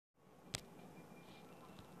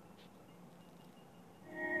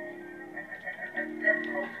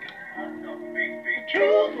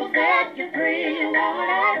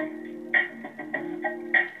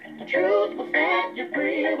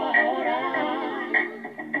will hold on.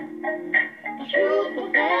 The truth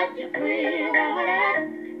will set you free, will it?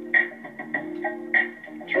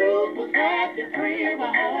 Truth will set you free,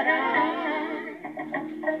 will hold on.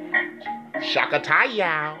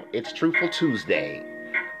 Shakataya, it's Truthful Tuesday.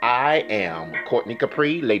 I am Courtney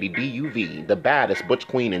Capri, Lady DUV, the baddest butch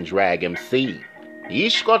queen and drag MC.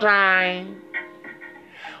 Ishkotai.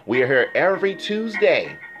 We are here every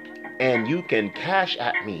Tuesday, and you can cash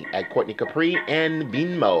at me at Courtney Capri and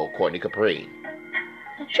Venmo Courtney Capri.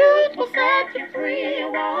 The truth will set you free,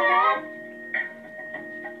 won't it?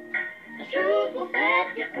 The truth will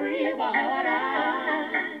set you free, won't it?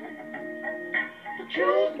 The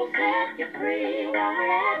truth will set you free, won't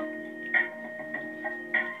it?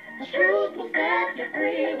 The truth will set you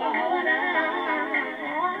free, won't it?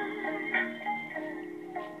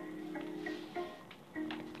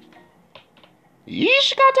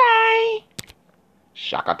 Ishkotai.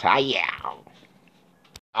 Shakataya.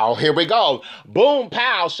 Oh, here we go. Boom,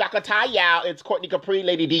 pow, shakataya. It's Courtney Capri,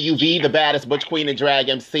 Lady DUV, the baddest butch queen and drag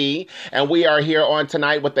MC. And we are here on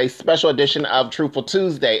tonight with a special edition of Truthful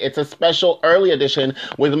Tuesday. It's a special early edition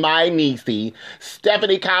with my niecey,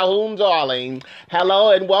 Stefhannie Calhoun, darling.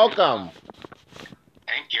 Hello and welcome.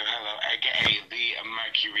 Thank you. Hello, aka the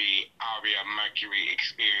Mercury, Aria Mercury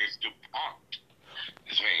Experience DuPont.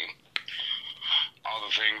 It's me. All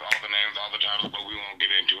the things, all the names, all the titles, but we won't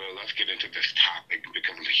get into it. Let's get into this topic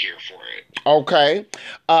because I'm here for it. Okay.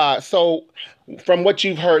 So from what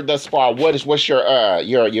you've heard thus far, what's your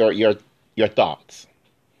thoughts?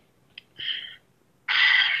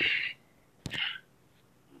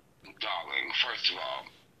 Darling, first of all,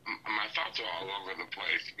 my thoughts are all over the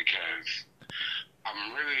place because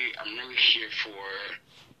I'm really here for.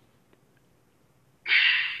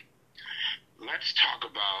 Let's talk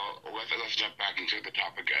about. Let's jump back into the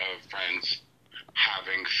topic of friends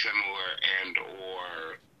having similar and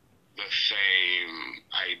or the same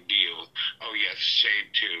ideals. Oh yes,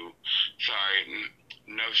 shade too. Sorry,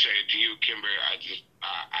 no shade to you, Kimber. I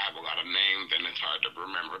have a lot of names and it's hard to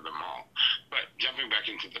remember them all. But jumping back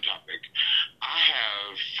into the topic, I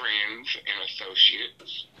have friends and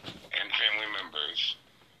associates and family members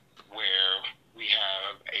where we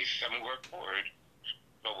have a similar chord,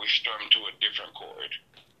 but we strum to a different chord.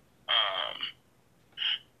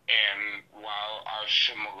 And while our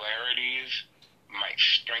similarities might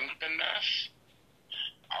strengthen us,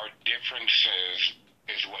 our differences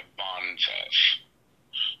is what bonds us.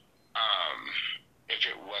 If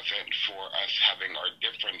it wasn't for us having our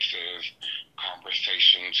differences,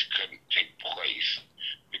 conversations couldn't take place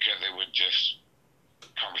because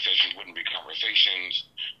conversations wouldn't be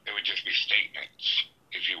conversations, they would just be statements,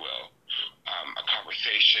 if you will. A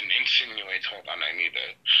conversation insinuates, hold on, I need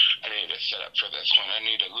to set up for this one. I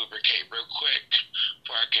need to lubricate real quick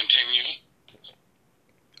before I continue.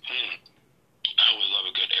 I would love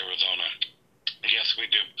a good Arizona. Yes, we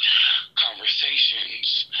do.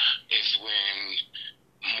 Conversations is when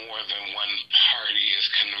more than one party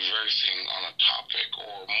is conversing on a topic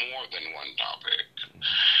or more than one topic.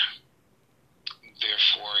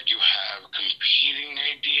 Therefore, you have competing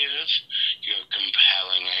ideas, you have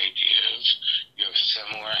compelling ideas, you have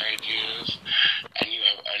similar ideas, and you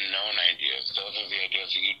have unknown ideas. Those are the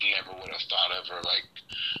ideas that you never would have thought of or,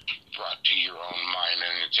 brought to your own mind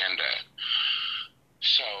and agenda.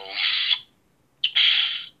 So,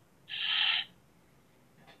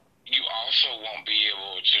 you also won't be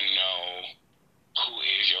able to know who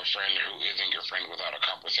is your friend or who isn't your friend without a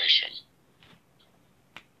conversation.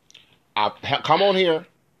 Come on here.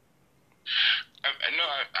 No,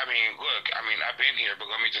 I've been here,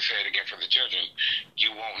 but let me just say it again for the children.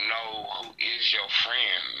 You won't know who is your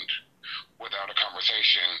friend without a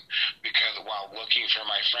conversation because while looking for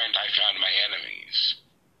my friend, I found my enemies.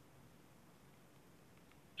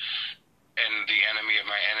 And the enemy of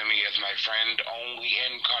my enemy is my friend only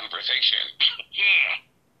in conversation.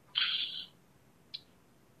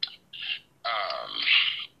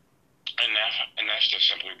 And that's just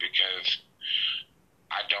simply because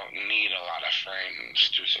I don't need a lot of friends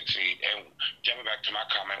to succeed. And jumping back to my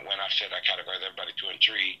comment when I said I categorize everybody to a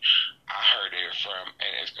tree, I heard it from,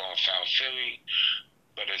 and it's going to sound silly,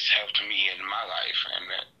 but it's helped me in my life.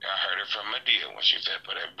 And I heard it from Medea when she said,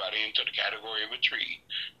 put everybody into the category of a tree.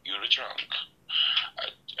 You the trunk.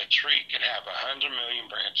 A tree can have 100 million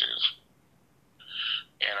branches.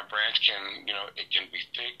 And a branch can, it can be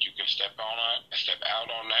thick. You can step out on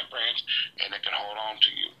that branch, and it can hold on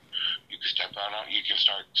to you. You can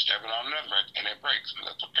start stepping on another branch, and it breaks. And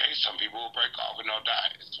that's okay. Some people will break off and they'll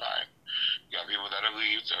die. It's fine. You got people that are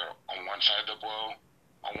leaves that are on one side of the blow.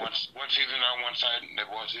 On one season on one side, and the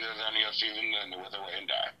one season on the other season, and they wither away and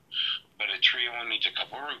die. But a tree only needs a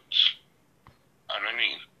couple roots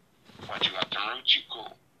underneath. Once you got them roots, you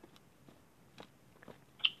cool.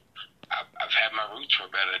 I've had my roots for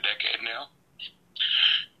about a decade now,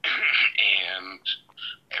 and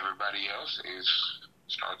everybody else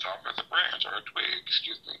starts off as a branch or a twig.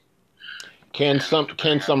 Excuse me. Can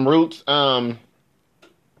some roots fall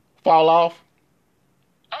off?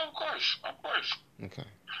 Oh, of course. Okay.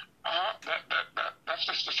 That's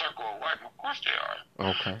just the circle of life. Of course they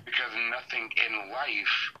are. Okay. Because nothing in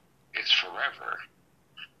life is forever.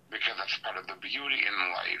 Because that's part of the beauty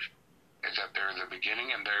in life, is that there is a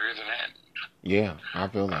beginning and there is an end. Yeah, I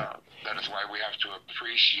feel that. That is why we have to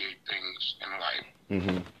appreciate things in life.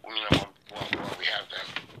 Mm-hmm. While we have them.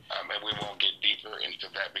 And we won't get deeper into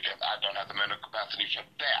that because I don't have the mental capacity for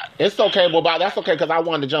that. It's okay. Well, that's okay because I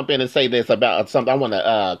wanted to jump in and say this about something. I want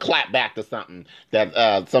to clap back to something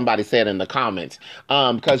that somebody said in the comments.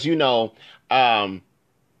 Because,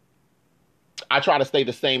 I try to stay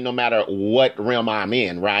the same no matter what realm I'm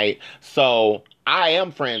in, right? So I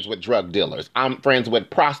am friends with drug dealers. I'm friends with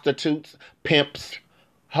prostitutes, pimps,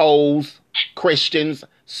 hoes, Christians,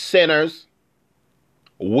 sinners,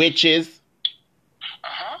 witches,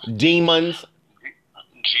 demons.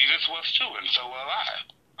 Jesus was too, and so will I.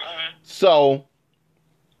 So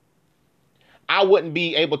I wouldn't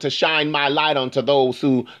be able to shine my light onto those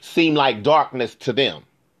who seem like darkness to them.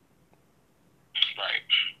 Right.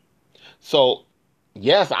 So,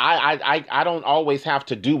 yes, I don't always have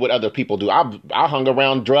to do what other people do. I hung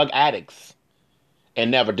around drug addicts and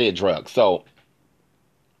never did drugs. So,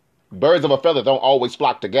 birds of a feather don't always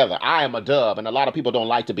flock together. I am a dove, and a lot of people don't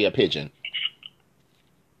like to be a pigeon.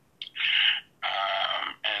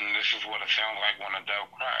 And this is what it sounds like when a dove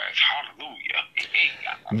cries.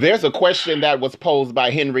 Hallelujah. There's a question that was posed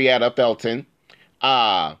by Henrietta Felton.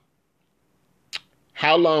 How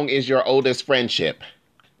long is your oldest friendship?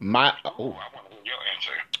 I want to hear your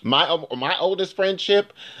answer. My oldest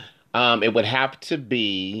friendship, it would have to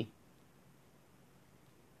be.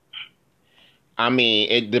 I mean,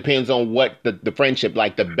 it depends on what the friendship.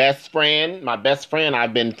 Like my best friend,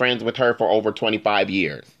 I've been friends with her for over 25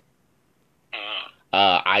 years.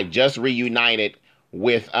 I just reunited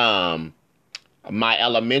with my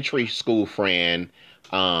elementary school friend,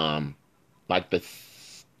 like the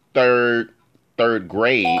third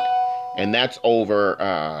grade, and that's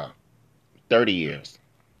over 30 years.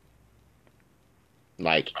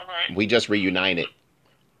 Like, we just reunited.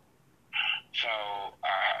 So,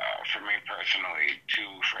 for me personally,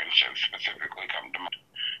 two friendships specifically come to mind.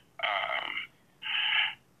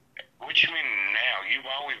 What you mean now? You've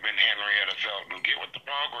always been Henrietta Felton. Get with the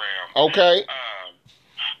program. Okay.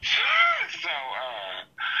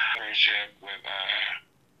 Friendship with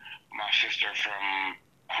my sister from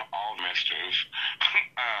all misters.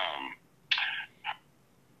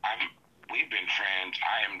 We've been friends.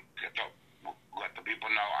 Let the people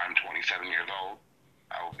know I'm 27 years old.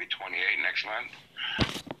 I will be 28 next month.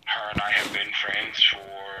 Her and I have been friends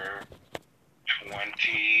for 23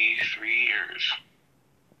 years.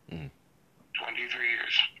 23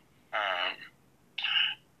 years.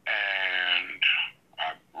 And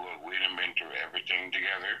we done been through everything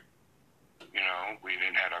together. We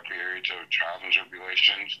didn't have our periods of trials and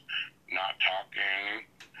tribulations, not talking,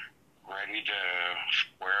 ready to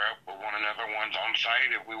square up with one another once on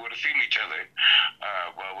site if we would have seen each other.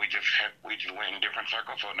 Well, we just went in different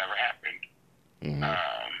circles, so it never happened.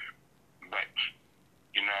 But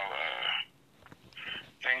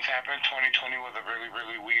things happened. 2020 was a really,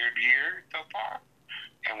 really weird year so far,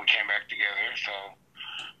 and we came back together. So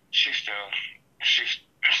she's still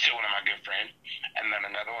one of my good friends. And then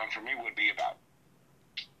another one for me would be about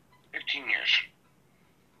 15 years.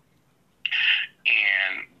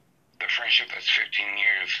 And the friendship that's 15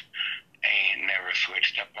 years ain't never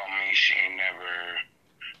switched up on me. She ain't never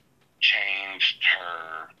changed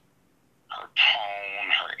her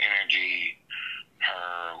tone, her energy,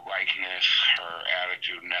 her likeness, her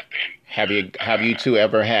attitude, nothing. Have you two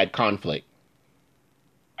ever had conflict?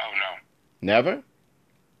 Oh, no. Never?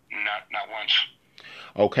 Not once.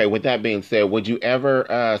 Okay, with that being said, would you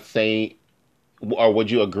ever say, or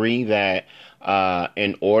would you agree that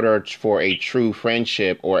in order for a true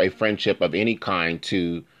friendship or a friendship of any kind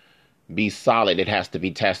to be solid, it has to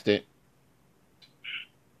be tested?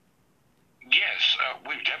 Yes,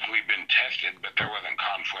 we've definitely been tested, but there wasn't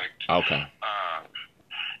conflict. Okay.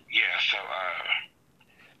 So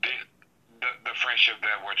the friendship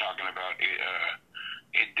that we're talking about,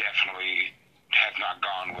 it definitely has not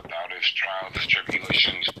gone without its trials, its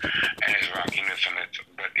tribulations, and its rockiness in it.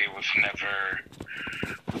 But it was never.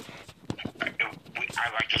 I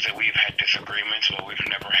like to say we've had disagreements, but we've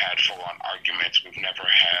never had full-on arguments. We've never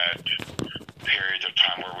had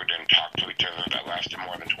and talk to each other that lasted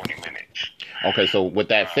more than 20 minutes. Okay, so with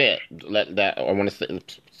that said, I want to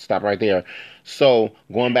stop right there. So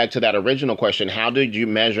going back to that original question, how did you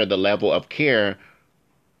measure the level of care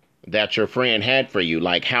that your friend had for you?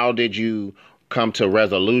 Like, how did you come to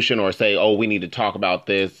resolution or say, oh, we need to talk about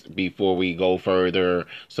this before we go further?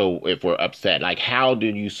 So if we're upset, like, how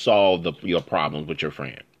did you solve your problems with your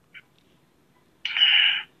friend?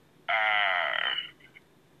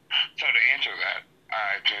 So to answer that,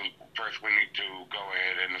 I think first we need to go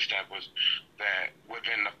ahead and establish that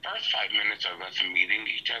within the first 5 minutes of us meeting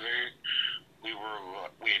each other, we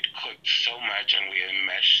had clicked so much and we had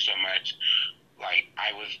meshed so much. Like I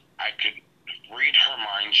could read her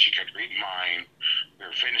mind, she could read mine. We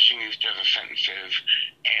were finishing each other's sentences,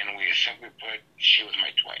 and we simply put, she was my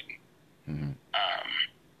twin. Mm-hmm.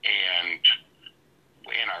 And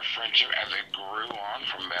in our friendship, as it grew on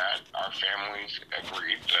from that, our families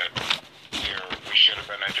agreed that we should have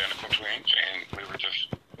been identical twins, and we were just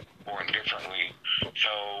born differently.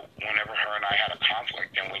 So whenever her and I had a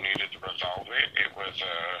conflict and we needed to resolve it, it was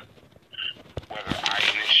whether I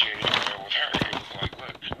initiated or it was her. It was like,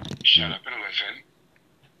 look, shut up and listen,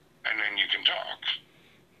 and then you can talk.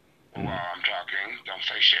 While I'm talking, don't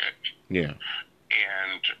say shit. Yeah.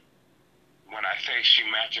 And when I say she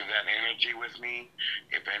matches that energy with me,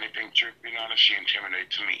 if anything, truth be honest, she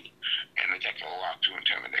intimidates me. And it takes a lot to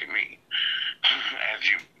intimidate me, as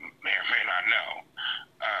you may or may not know.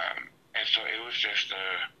 And so it was just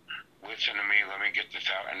listen to me, let me get this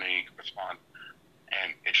out, and then you can respond.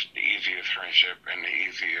 And it's the easiest friendship and the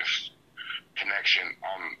easiest connection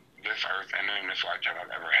on this earth and in this lifetime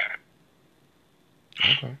I've ever had.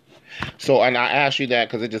 Okay. So, and I asked you that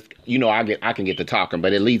because it just, I can get to talking,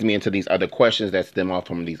 but it leads me into these other questions that stem off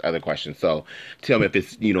from these other questions. So, tell me if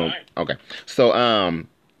it's, Right. Okay. So,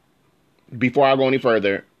 before I go any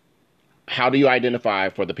further, how do you identify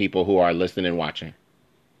for the people who are listening and watching?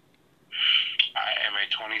 I am a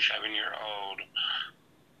 27-year-old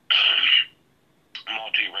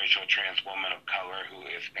multiracial trans woman of color who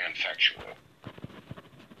is pansexual.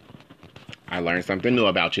 I learned something new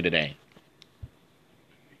about you today.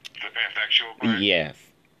 The pansexual part? Yes.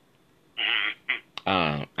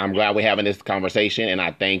 I'm glad we're having this conversation, and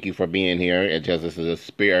I thank you for being here. This is a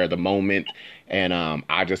spur of the moment, and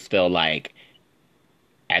I just feel like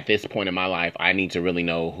at this point in my life, I need to really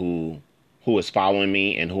know who is following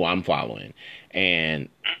me and who I'm following, and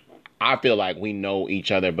I feel like we know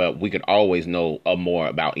each other, but we could always know more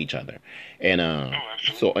about each other, and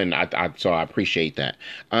so I appreciate that.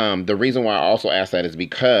 The reason why I also asked that is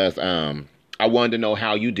because I wanted to know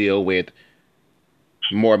how you deal with.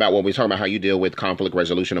 More about what we're talking about, how you deal with conflict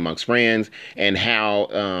resolution amongst friends, and how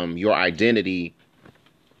your identity,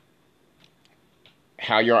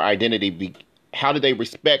 how did they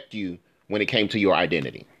respect you when it came to your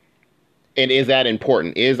identity? And is that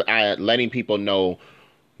important? Is letting people know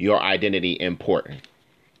your identity important?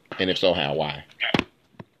 And if so, how? Why? Okay.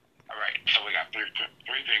 All right. So we got three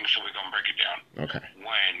things, so we're going to break it down. Okay.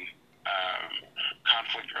 One,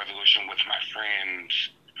 conflict resolution with my friends.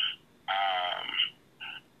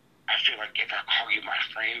 I feel like if I call you my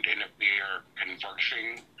friend and if we are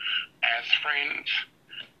conversing as friends,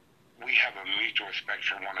 we have a mutual respect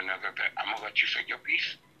for one another that I'm going to let you say your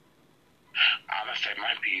piece. I'm going to say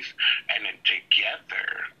my piece. And then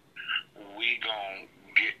together, we going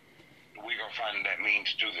to find that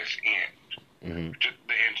means to this end. Mm-hmm.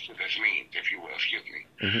 The ends to this means, if you will, excuse me.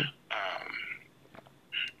 Mm-hmm.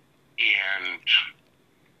 And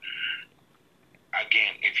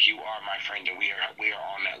again, if you are my friend and we are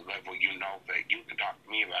on that level, you know that you can talk to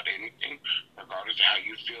me about anything, regardless of how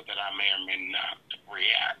you feel that I may or may not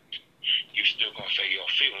react. You still gonna say your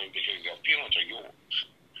feelings because your feelings are yours.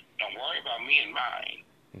 Don't worry about me and mine.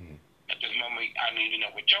 Mm-hmm. At this moment, I need to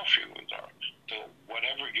know what your feelings are. So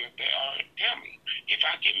whatever they are, tell me. If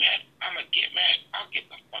I get mad, I'm gonna get mad. I'll get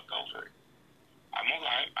the fuck over it. I'm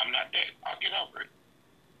alive. I'm not dead. I'll get over it.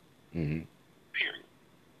 Mm-hmm. Period.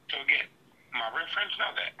 So again, my real friends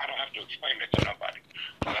know that. I don't have to explain it to nobody.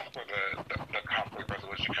 So that's where the conflict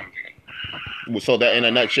resolution comes in. So that, in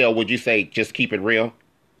a nutshell, would you say just keep it real?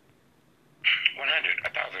 100,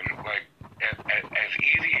 1,000. Like, as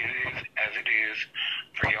easy as it is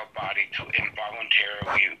for your body to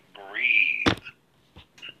involuntarily breathe,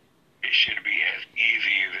 it should be as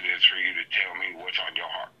easy as it is for you to tell me what's on your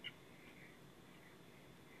heart.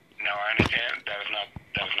 Now, I understand that is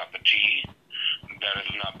not the tea. That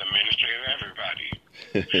is not the ministry of everybody.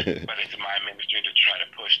 But it's my ministry to try to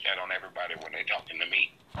push that on everybody when they're talking to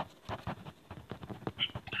me.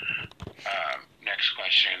 Next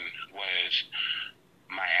question was,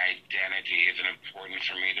 my identity. Is it important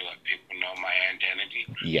for me to let people know my identity?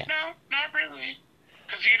 Yeah. No, not really.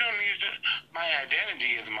 Because you don't need to. My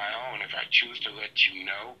identity is my own. If I choose to let you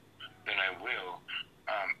know, then I will.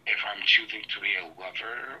 If I'm choosing to be a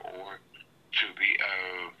lover or to be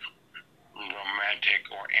of romantic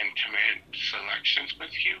or intimate selections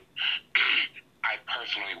with you, I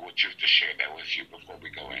personally would choose to share that with you before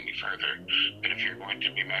we go any further. But if you're going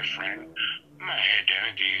to be my friend, my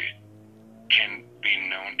identity can be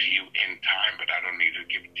known to you in time, but I don't need to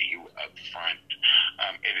give it to you up front.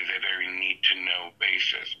 It is a very need-to-know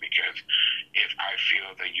basis, because if I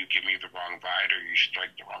feel that you give me the wrong vibe or you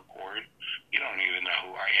strike the wrong chord, you don't need to know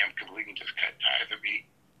who I am, because we can just cut ties and be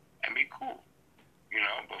cool. You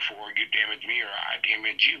know, before you damage me or I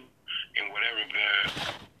damage you, and whatever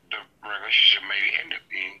the relationship may end up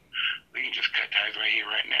being, we can just cut ties right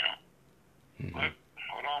here, right now. Look,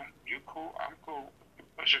 hold on, you cool, I'm cool.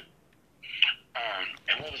 Push it.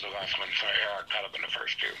 And what was the last one? Sorry, I caught up in the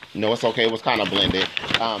first two. No, it's okay. It was kind of blended.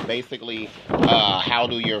 Basically, how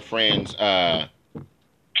do your friends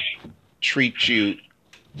treat you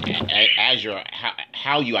as your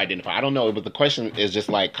how you identify? I don't know, but the question is just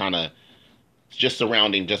like kind of just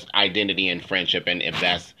surrounding just identity and friendship, and if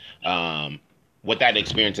that's what that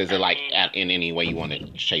experience is like in any way you want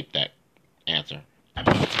to shape that answer. I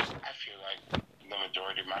feel like the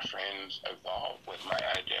majority of my friends evolve with my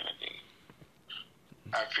identity.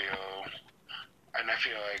 I feel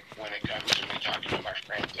like when it comes to me talking to my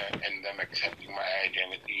friends and them accepting my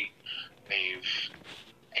identity, they've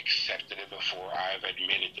accepted it before I've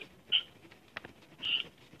admitted it.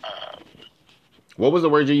 What was the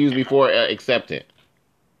word you used before accepted?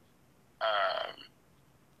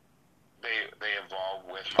 They evolve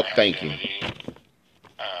with my thank identity.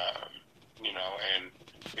 You know, and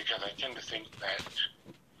because I tend to think that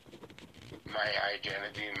my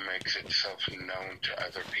identity makes itself known to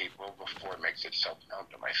other people before it makes itself known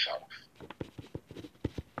to myself.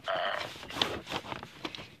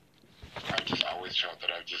 I've just always felt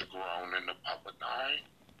that I've just grown in the public eye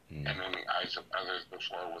and in the eyes of others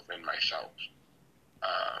before within myself.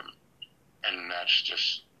 And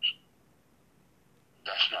that's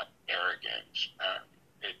not arrogance.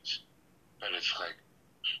 It's like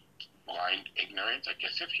blind ignorance, I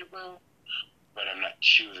guess, if you will. But I'm not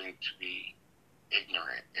choosing to be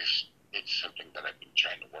ignorant. It's something that I've been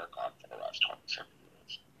trying to work on for the last 27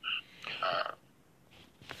 years.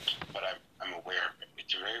 But I'm aware of it.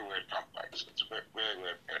 It's a very weird complex. It's a very, very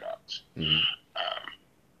weird paradox.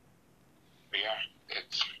 But yeah,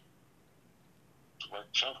 it's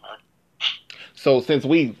worked so far. So since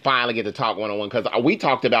we finally get to talk one-on-one, because we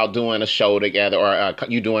talked about doing a show together, or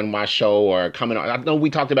you doing my show, or coming on. I know we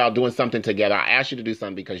talked about doing something together. I asked you to do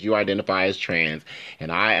something because you identify as trans,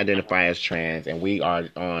 and I identify as trans, and we are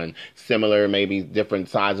on similar, maybe different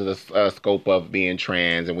sides of the scope of being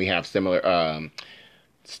trans, and we have similar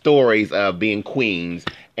stories of being queens,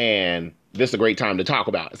 and this is a great time to talk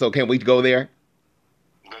about it. So can we go there?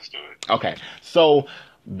 Let's do it. Okay. So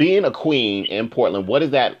being a queen in Portland, what has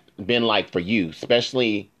that been like for you,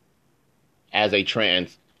 especially as a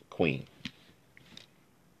trans queen?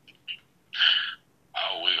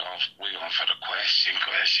 Oh, we're going for the question.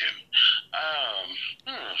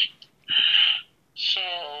 So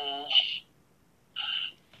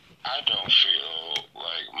I don't feel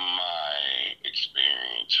like my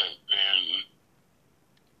experience has been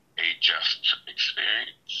a just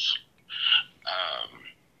experience.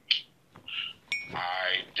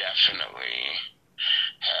 I definitely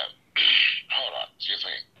have. Hold on, excuse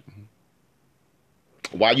me.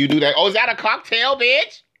 Why you do that? Oh, is that a cocktail,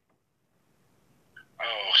 bitch?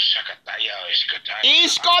 Oh, shakataya,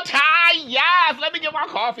 Ishkotai, yes. Let me get my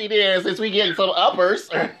coffee there since we getting some uppers.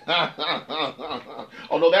 Oh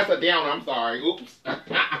no, that's a downer. I'm sorry. Oops.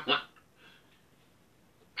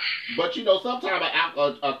 But you know, sometimes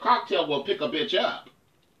a cocktail will pick a bitch up.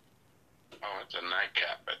 Oh, it's a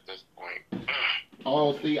nightcap at this point.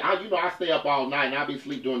 Oh, see, I stay up all night and I be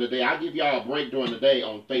asleep during the day. I give y'all a break during the day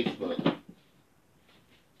on Facebook.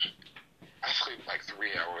 I sleep like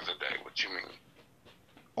 3 hours a day. What you mean?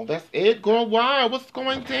 Oh, that's it, girl. Why? What's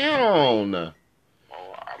going down? Oh,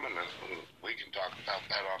 we can talk about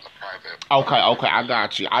that on the private. Okay, I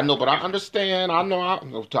got you. I know, but I understand. I know. I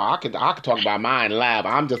could talk about mine live.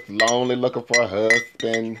 I'm just lonely, looking for a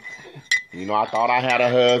husband. You know, I thought I had a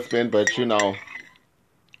husband, but you know.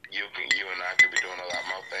 You and I could be doing a lot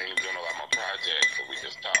more things, doing a lot more projects. So we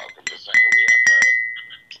just talk. I'm just saying we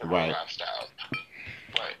have right. lifestyles.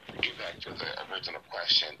 But to get back to the original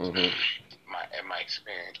question, my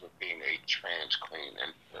experience with being a trans queen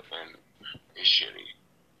in Portland is shitty.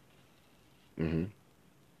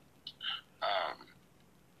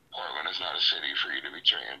 Portland is not a city for you to be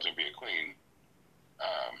trans and be a queen.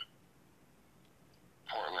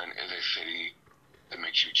 Portland is a city that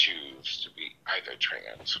makes you choose to be either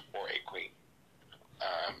trans or a queen.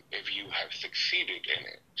 If you have succeeded in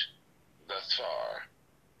it thus far,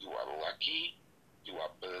 you are lucky, you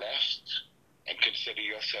are blessed, and consider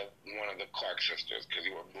yourself one of the Clark sisters because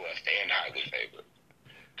you are blessed and highly favored.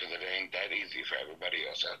 Because it ain't that easy for everybody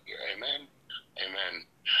else out here. Amen? Amen.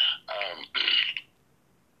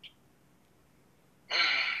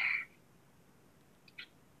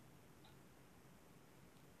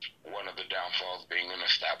 One of the downfalls being an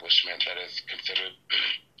establishment that is considered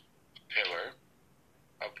pillar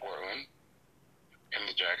of Portland in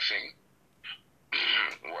the drag scene,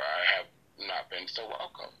 where I have not been so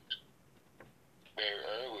welcomed very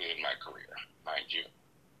early in my career, mind you.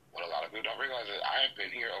 What a lot of people don't realize is I have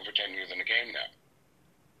been here over 10 years in the game now.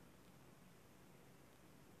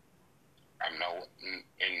 I'm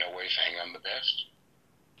in no way saying I'm the best,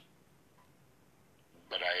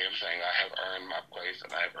 but I am saying I have earned my place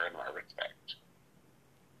and I have earned my respect.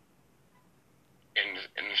 In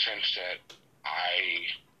the sense that I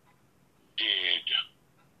did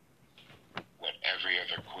what every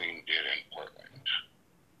other queen did in Portland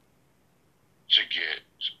to get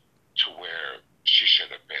to where she should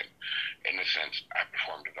have been. In the sense, I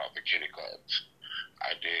performed at all the kitty clubs.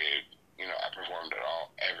 I did, I performed at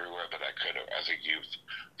everywhere that I could have as a youth.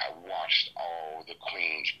 I watched all the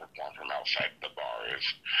queens perform from outside the bars.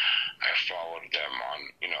 I followed them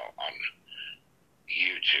on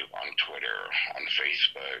YouTube, on Twitter, on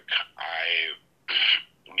Facebook.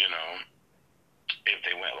 If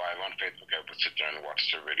they went live on Facebook, I would sit there and watch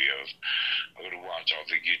their videos. I would watch all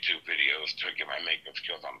the YouTube videos to get my makeup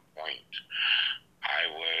skills on point. I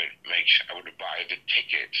would buy the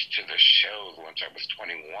tickets to the shows once I was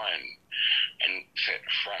 21 and sit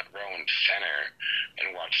front row and center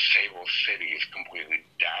and watch Sable Cities completely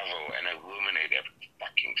dazzle and illuminate every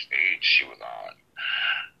fucking stage she was on.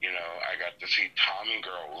 I got to see Tommy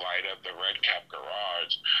Girl light up the Red Cap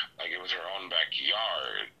Garage like it was her own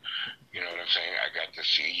backyard. You know what I'm saying? I got to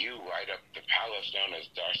see you light up the palace known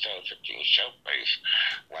as Darcel 15 Showplace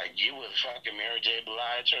like you was fucking Mary J.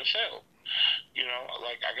 Blige herself.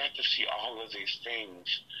 I got to see all of these things,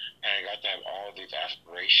 and I got to have all of these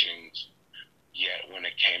aspirations, yet when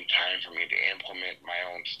it came time for me to implement my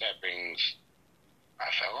own steppings, I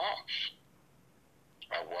fell off.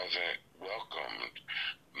 I wasn't welcomed.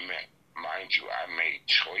 Mind you, I made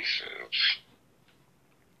choices.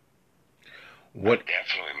 I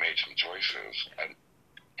definitely made some choices.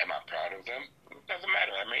 Am I proud of them? It doesn't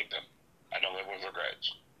matter. I made them. I don't live with regrets.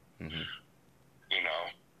 Mm-hmm.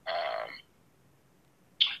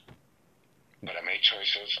 But I made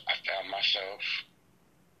choices. I found myself.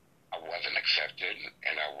 I wasn't accepted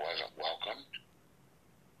and I wasn't welcomed.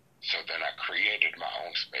 So then I created my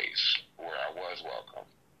own space where I was welcome,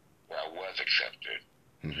 where I was accepted.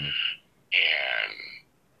 Mm-hmm. And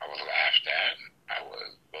I was laughed at. I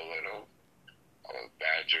was belittled. I was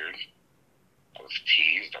badgered. I was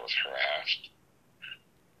teased. I was harassed.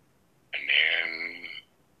 And then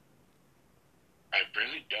I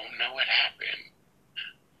really don't know what happened.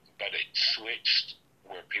 But it switched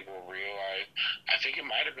where people realized, I think it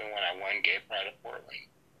might have been when I won Gay Pride of Portland.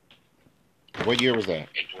 What year was that?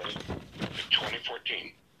 It was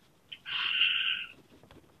 2014.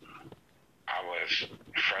 I was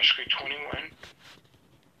freshly 21,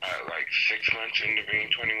 like 6 months into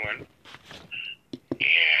being 21,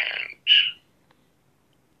 and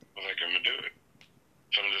I was like, I'm going to do it.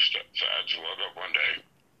 So I just woke up one day,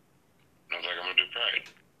 and I was like, I'm going to do Pride.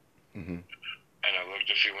 Mm-hmm. And I looked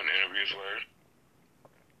to see when the interviews were.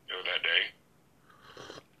 It was that day.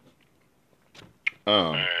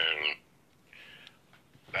 And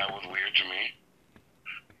that was weird to me.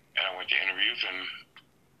 And I went to interviews, and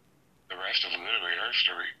the rest is literally her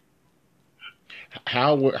story.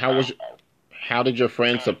 How did your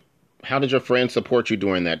friends support you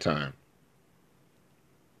during that time?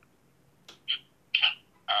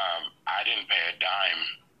 I didn't pay a dime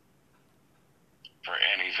for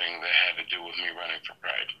anything that had to do with me running for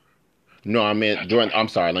Pride. No, I meant I'm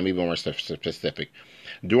sorry, let me be more specific.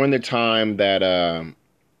 During the time that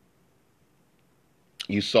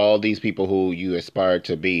you saw these people who you aspired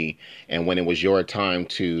to be, and when it was your time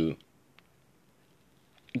to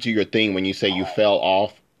do your thing, when you say you fell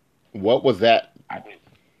off, what was that?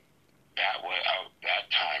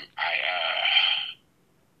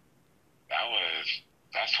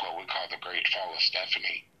 That's what we call the Great Fall of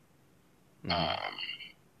Stefhannie. Mm-hmm.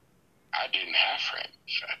 I didn't have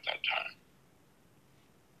friends at that time.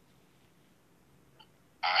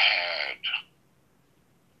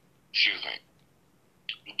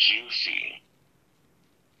 Juicy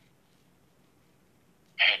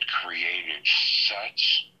had created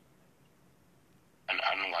such an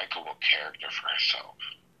unlikable character for herself.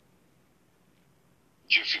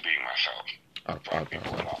 Juicy being myself. For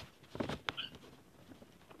people at all.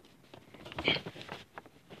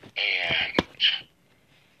 And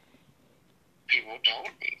people told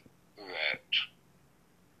me that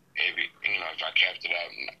if I kept it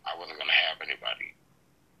up, I wasn't going to have anybody.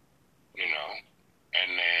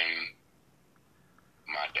 And then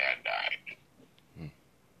my dad died.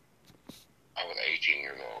 I was 18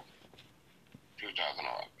 years old,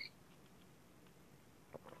 2011.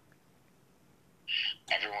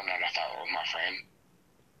 Everyone that I thought was my friend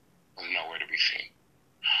was nowhere to be seen.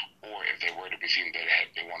 Or if they were to be seen,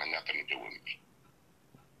 they wanted nothing to do with me.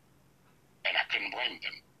 And I couldn't blame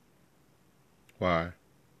them. Why?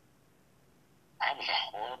 I was a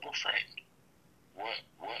horrible friend. What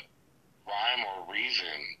rhyme or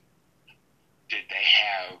reason did they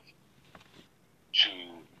have to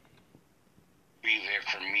be there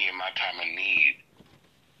for me in my time of need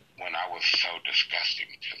when I was so disgusting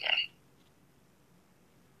to them?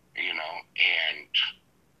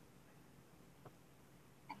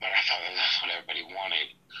 But I thought that's what everybody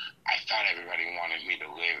wanted. I thought everybody wanted me to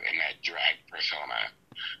live in that drag persona.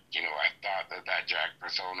 I thought that drag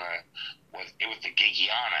persona was the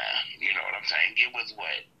Gigiana. You know what I'm saying? It was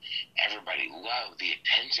what everybody loved, the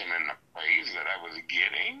attention and the praise that I was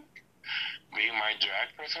getting. Being my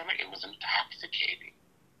drag persona, it was intoxicating.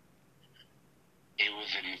 It was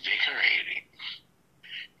invigorating.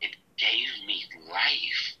 It gave me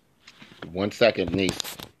life. 1 second,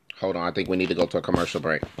 niece. Hold on, I think we need to go to a commercial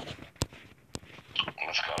break.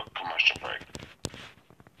 Let's go to a commercial break.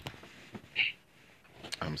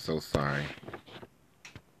 I'm so sorry.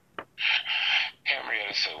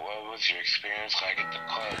 Henrietta said, what was your experience like at the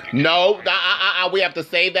club? No, we have to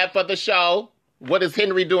save that for the show. What is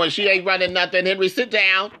Henry doing? She ain't running nothing. Henry, sit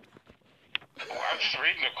down. Well, I'm just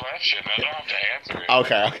reading the question. I don't have to answer it.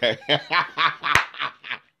 Okay.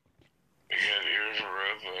 Here's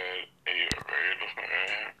Rosa.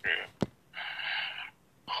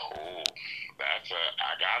 Oh, I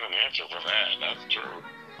got an answer for that. That's true.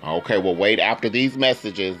 Okay, well, wait. After these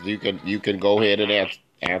messages, you can go ahead and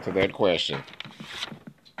answer that question.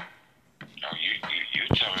 Oh, you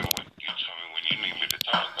tell me when you need me to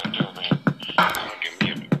talk. Until then,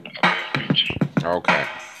 give me a message. Okay.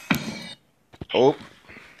 Oh.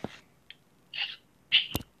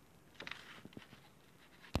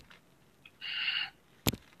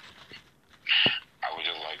 I would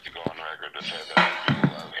just like to go on record to say that I do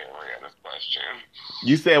love Henrietta's question.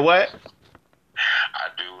 You said what? I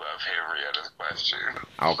do love Henrietta's question.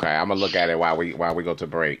 Okay, I'm gonna look at it while we go to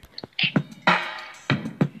break.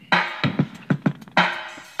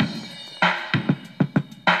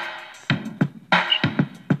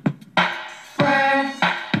 Friends,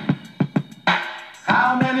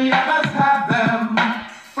 how many of us have them?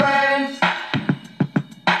 Friends,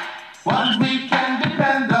 ones we can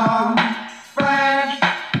depend on. Friends,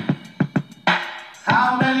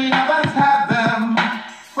 how many of us have them?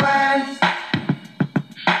 Friends,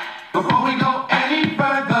 before we go any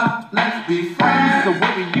further, let's be friends. The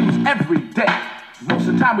word we use every day. Most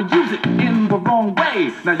of the time we use it in the wrong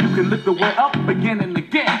way. Now you can look the word up again and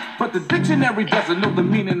again, but the dictionary doesn't know the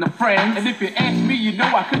meaning of friend. And if you ask me, you know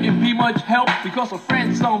I couldn't be much help, because a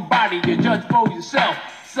friend's somebody you judge for yourself.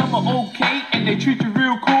 Some are okay and they treat you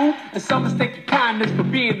real cool, and some mistake your kindness for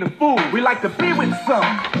being the fool. We like to be with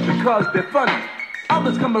some because they're funny.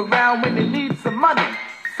 Others come around when they need some money.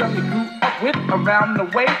 Some you grew up with around the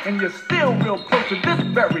way, and you're still real close to this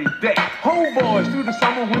very day. Homeboys through the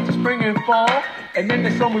summer, winter, spring, and fall. And then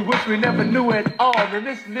there's some we wish we never knew at all. And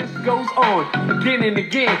this list goes on again and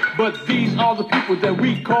again. But these are the people that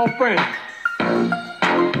we call friends.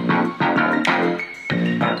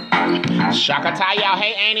 Shaka Taya.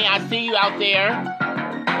 Hey, Annie, I see you out there.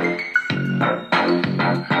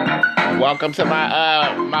 Welcome to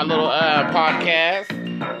my little podcast.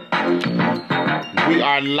 We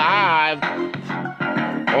are live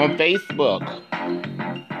on Facebook.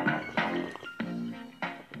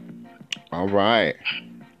 All right.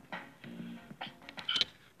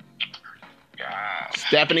 Yeah.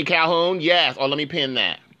 Stefhannie Calhoun, yes. Oh, let me pin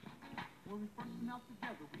that.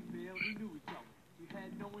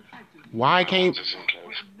 Why can't...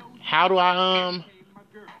 How do I,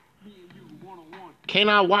 Can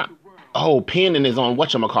I watch... Oh, pinning is on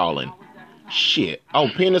whatchamacallit. Shit. Oh,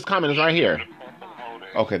 pin this comment is right here.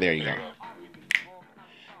 Okay, there you go.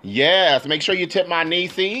 Yes, make sure you tip my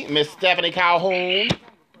niecey, Miss Stefhannie Calhoun.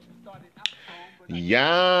 Yes.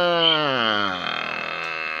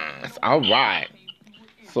 All right.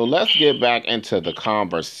 So let's get back into the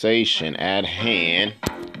conversation at hand.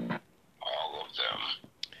 All of them.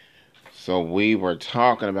 So we were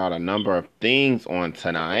talking about a number of things on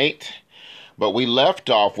tonight, but we left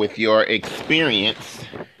off with your experience.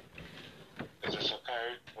 Is this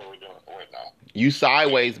okay? What are we doing? Wait, no. You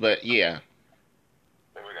sideways, but yeah.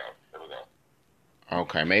 There we go. There we go.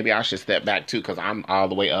 Okay, maybe I should step back too, because I'm all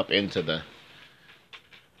the way up into the...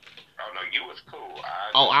 Oh, no, you was cool.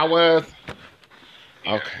 I was? Yeah.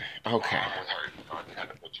 Okay. My arm was hurting, so I had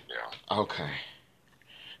to put you down. Okay.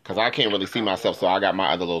 Because I can't really see myself, so I got my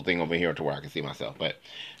other little thing over here to where I can see myself. But,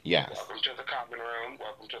 yes. Welcome to the common room.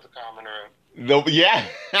 Welcome to the common room. Yeah.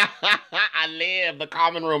 I live the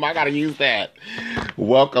common room. I got to use that.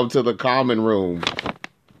 Welcome to the common room.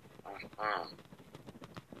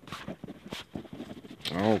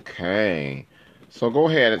 Okay. So go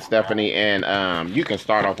ahead, Stefhannie, and you can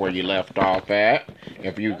start off where you left off at,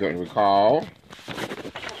 if you can recall. Be so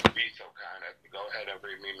kind as to go ahead and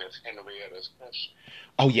read me Miss Henrietta's question.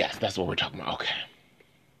 Oh, yes, that's what we're talking about. Okay.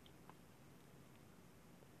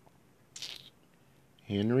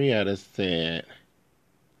 Henrietta said,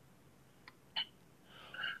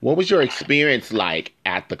 what was your experience like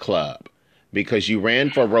at the club? Because you ran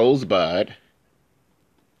for Rosebud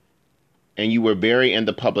and you were very in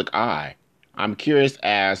the public eye. I'm curious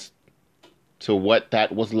as to what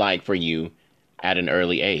that was like for you at an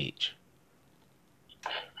early age.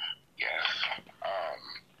 Yes.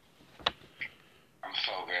 I'm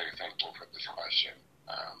so very thankful for this question.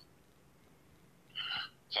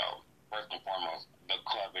 So, first and foremost, the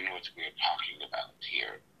club in which we are talking about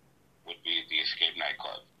here would be the Escape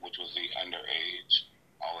Nightclub, which was the underage,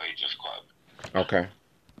 all ages club. Okay.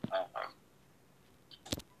 I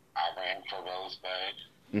ran for Rosebud.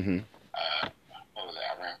 Mm-hmm. What was it?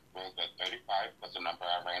 I ran for Rosebud 35 was the number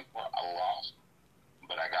I ran for. I lost,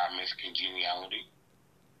 but I got Miss Congeniality.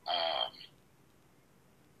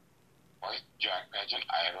 First drag pageant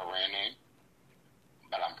I ever ran in,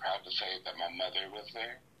 but I'm proud to say that my mother was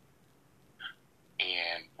there.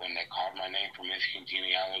 And when they called my name for Miss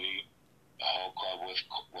Congeniality, the whole club was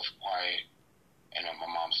quiet, and then my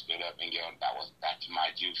mom stood up and yelled, "That's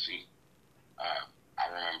my Juicy." I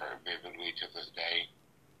remember it vividly to this day.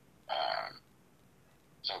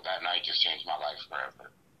 So that night just changed my life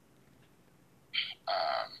forever.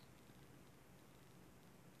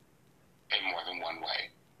 In more than one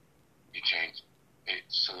way. It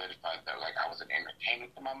solidified that like I was an entertainer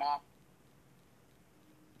to my mom.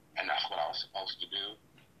 And that's what I was supposed to do.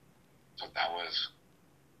 So that was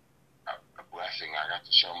a blessing. I got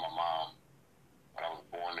to show my mom what I was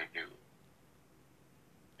born to do.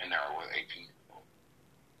 And there I was 18 years old.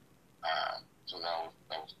 So that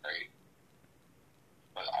was great.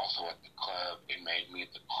 But also at the club, it made me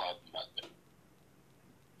the club mother.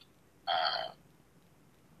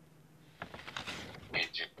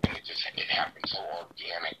 It happened so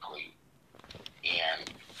organically.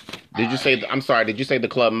 And Did you say the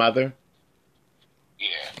club mother?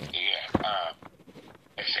 Yeah.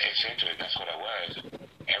 Essentially, that's what it was.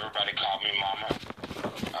 Everybody called me mama.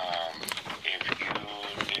 If you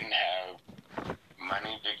didn't have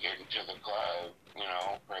money to get into the club,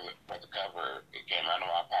 for the cover, it came out of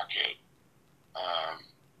my pocket. I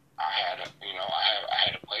had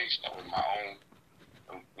a place that was my own.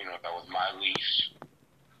 That was my lease.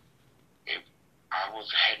 If I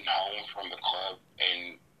was heading home from the club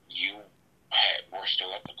and you were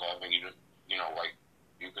still at the club and you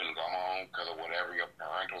couldn't go home because of whatever your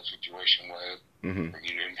parental situation was, Mm-hmm. or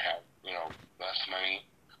you didn't have, bus money,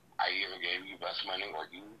 I either gave you bus money or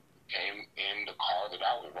you came in the car that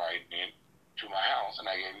I was riding in to my house and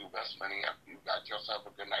I gave you bus money after you got yourself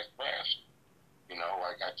a good night's rest.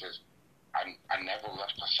 I never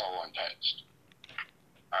left a soul untouched.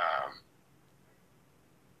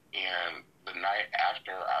 And the night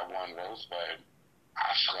after I won Rosebud, I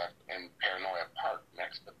slept in Paranoia Park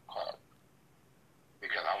next to the club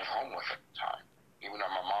because I was homeless at the time. Even though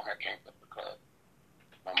my mom had came to the club.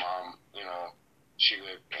 My mom, she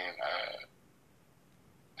lived in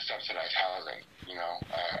subsidized housing,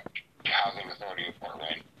 Housing Authority of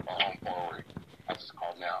Portland, or Home Forward, as it's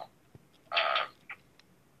called now.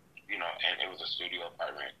 And it was a studio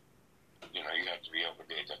apartment. You have to be over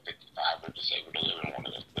the age of 55 or disabled to live in one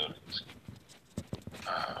of those buildings.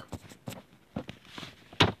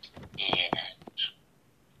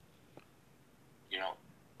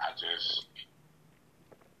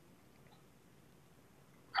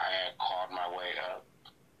 I had clawed my way up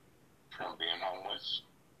from being homeless.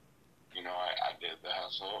 I did the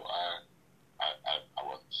hustle. I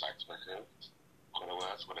was a sex worker. What it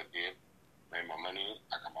was, what I did. Made my money.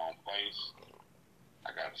 I got my own place.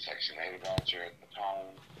 I got a Section 8 voucher at the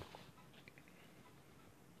time,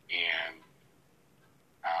 and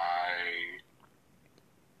I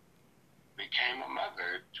became a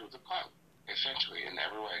mother to the club, essentially, in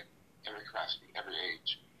every way, every capacity, every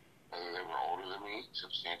age. Whether they were older than me,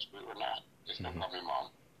 substantially or not. They still call me mom.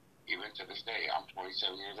 Even to this day, I'm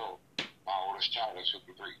 27 years old. My oldest child is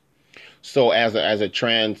 53. So as a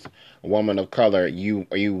trans woman of color, you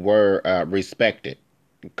were respected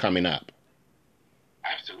coming up.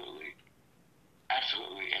 Absolutely.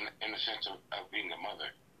 Absolutely. In the sense of being a mother.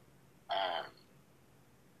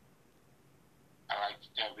 I like to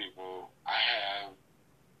tell people I have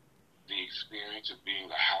the experience of being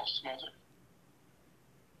a house mother.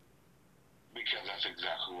 Because that's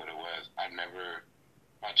exactly what it was. My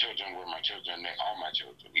children were my children. All my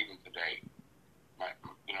children, even today.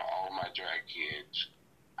 All my drag kids.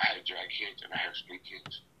 I have drag kids and I have street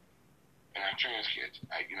kids. And I have trans kids.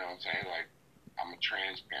 You know what I'm saying? Like, I'm a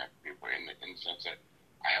trans parent to people in the sense that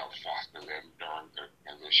I help foster them during their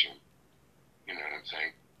transition. You know what I'm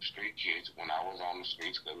saying? Street kids, when I was on the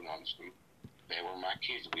streets, living on the street, they were my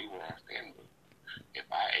kids. We were our family.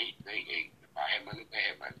 If I ate, they ate. If I had money, they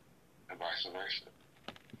had money. And vice versa.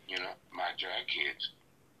 My drag kids,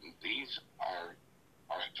 these are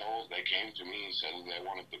souls that came to me and said that they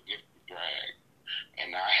wanted the gift of drag.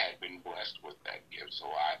 And I had been blessed with that gift,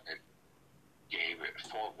 so I gave it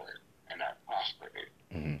forward, and I prospered it.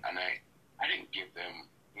 Mm-hmm. And I didn't give them,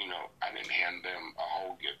 I didn't hand them a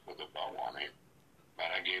whole gift with a bow on it,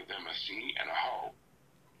 but I gave them a seed and a hoe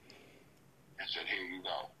and said, here you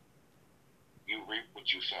go. You reap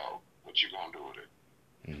what you sow. What you gonna do with it?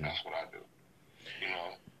 Mm-hmm. That's what I do.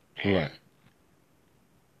 And right.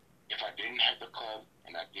 If I didn't have the club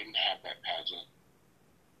and I didn't have that pageant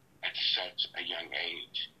at such a young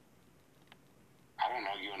age, I don't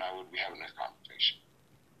know, you and I would be having this conversation.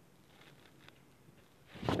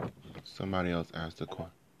 Somebody else asked a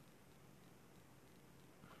question.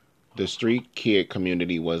 The street kid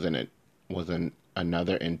community was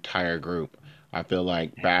another entire group. I feel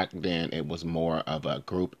like back then it was more of a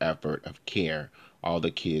group effort of care. All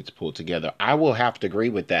the kids pulled together. I will have to agree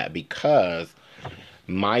with that because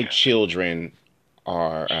my children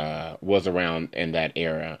was around in that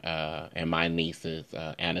era, and my nieces,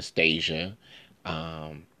 Anastasia,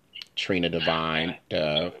 Trina Divine,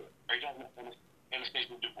 Dove. Are you talking about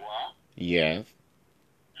Anastasia Dubois? Yes.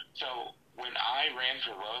 So when I ran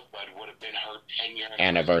for Rosebud, it would have been her 10-year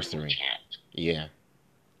anniversary. Yeah.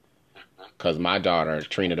 Because my daughter,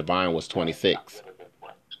 Trina Divine, was 26.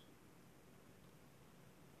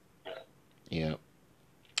 Yeah.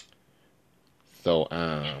 So,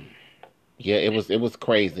 yeah, it was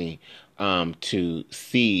crazy to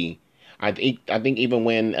see. I think even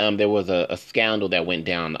when there was a scandal that went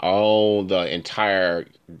down, all the entire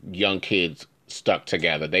young kids stuck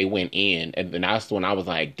together. They went in, and that's when I was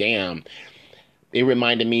like, damn. It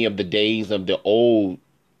reminded me of the days of the old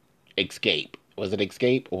Escape. Was it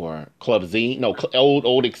Escape or Club Z? No,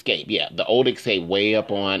 old Escape. Yeah, the old Escape way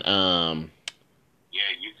up on. Yeah,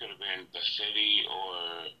 you could have been the City or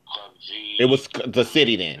Club Z. It was the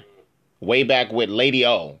City then, way back with Lady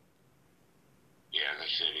O. Yeah, the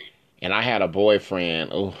City. And I had a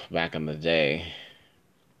boyfriend. Oh, back in the day.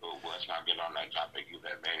 Oh, let's not get on that topic. You've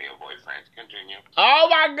had many boyfriends. Continue. Oh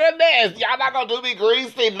my goodness, y'all not gonna do me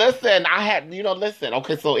greasy. Listen, I had listen.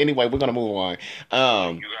 Okay, so anyway, we're gonna move on. You got a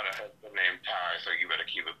husband named Ty, so you better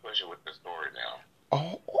keep it pushing with the story now.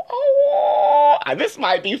 Oh, this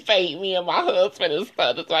might be fate. Me and my husband and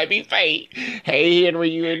stuff. This might be fate. Hey, Henry,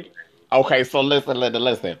 you and... Okay, so listen. No, you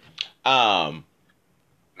listen,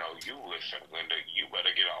 Linda. You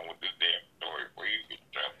better get on with this damn story before you get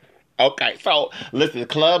trouble. Okay, so listen,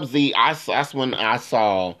 Club Z, that's when I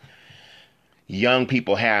saw young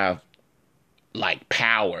people have like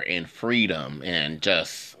power and freedom, and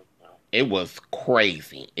just, it was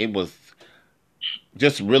crazy. It was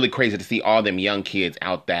just really crazy to see all them young kids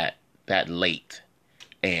out that late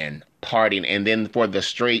and partying. And then for the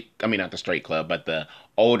not the straight club, but the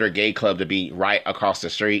older gay club to be right across the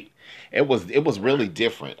street. It was really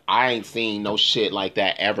different. I ain't seen no shit like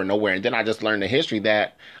that ever nowhere. And then I just learned the history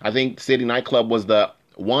that I think City Nightclub was the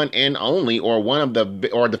one and only, or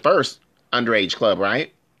the first underage club,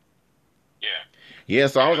 right? Yeah. Yeah,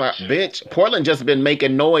 so I was like, bitch, Portland just been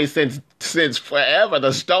making noise since forever.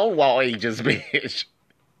 The Stonewall ages, bitch.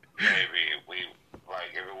 Maybe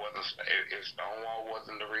if Stonewall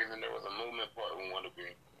wasn't the reason there was a movement, Portland would have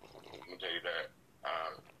been. Let me tell you that.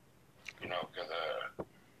 Because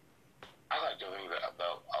I like to think that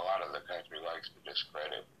a lot of the country likes to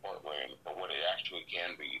discredit Portland for what it actually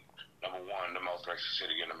can be. Number one, the most racist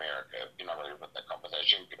city in America. If you're not ready to put that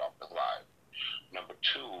conversation, get off this live. Number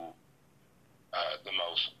 2 the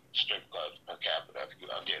most strip clubs per capita. If you're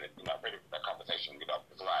not ready for that conversation, get off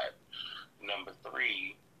this live. Number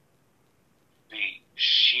 3, the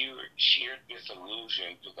sheer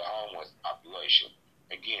disillusion to the homeless population.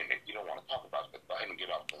 Again, if you don't want to talk about this, go ahead and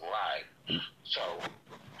get off the live. So,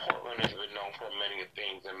 Portland has been known for many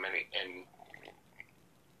things and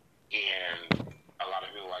a lot of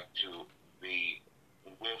people like to be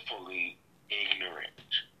willfully ignorant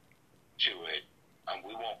to it.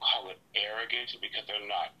 We won't call it arrogance because they're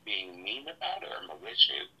not being mean about it or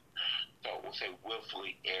malicious. So we'll say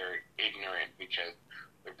willfully ignorant because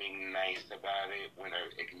they're being nice about it when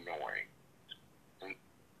they're ignoring. And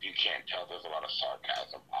you can't tell there's a lot of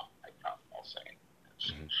sarcasm off my mouth while saying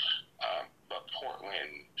this. But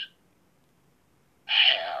Portland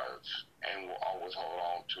has and will always hold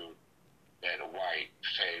on to that white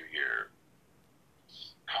savior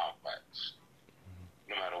complex,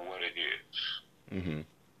 no matter what it is. Mm-hmm.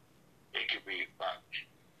 It could be a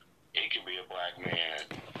black man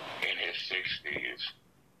in his 60s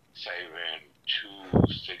saving 2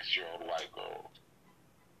 6-year-old white girls.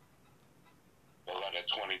 But let a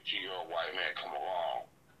 22-year-old white man come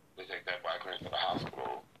along to take that black man to the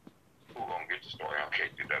hospital. Who's gonna get the story on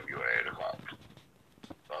KTW at 8 o'clock?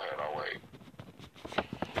 Go ahead, I'll wait.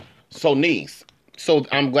 So, niece. So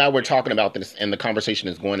I'm glad we're talking about this and the conversation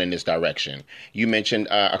is going in this direction. You mentioned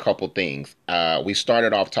a couple things. We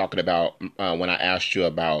started off talking about when I asked you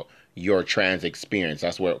about your trans experience.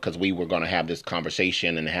 That's where, because we were going to have this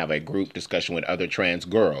conversation and have a group discussion with other trans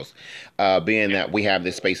girls. Being that we have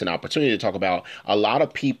this space and opportunity to talk about, a lot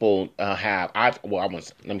of people let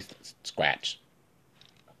me scratch.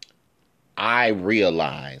 I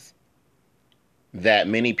realize that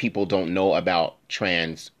many people don't know about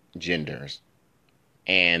transgenders.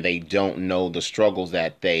 And they don't know the struggles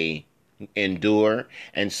that they endure.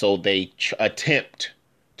 And so they attempt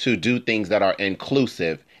to do things that are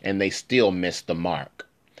inclusive and they still miss the mark.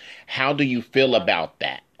 How do you feel about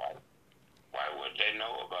that? Why would they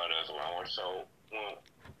know about us when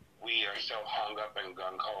we are so hung up and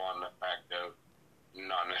gung-ho on the fact of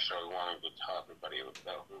not necessarily wanting to tell everybody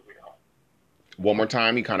about who we are? One more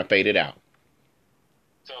time, you kind of faded out.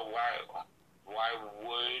 So why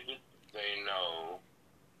would they know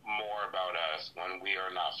more about us when we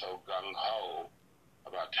are not so gung-ho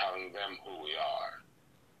about telling them who we are?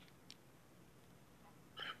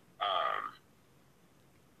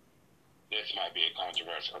 This might be a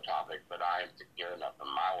controversial topic, but I am secure enough in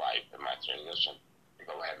my life and my transition to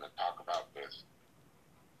go ahead and talk about this.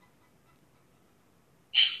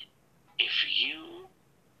 If you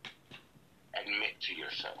admit to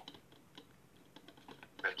yourself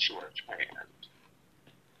that you are trans,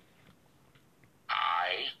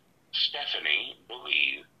 I, Stefhannie,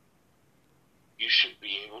 believe you should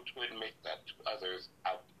be able to admit that to others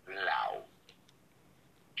out loud.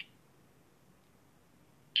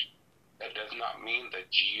 That does not mean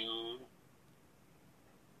that you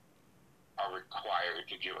are required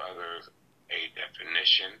to give others a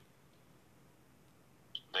definition,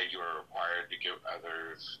 that you are required to give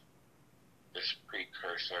others this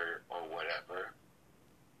precursor or whatever.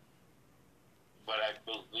 But I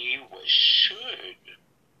believe what should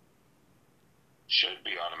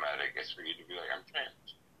be automatic is for you to be like, I'm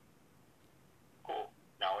trans. Cool.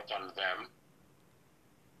 Now it's on them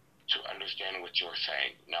to understand what you're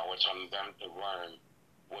saying. Now it's on them to learn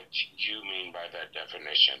what you mean by that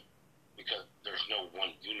definition. Because there's no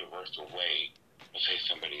one universal way to say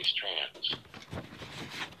somebody is trans.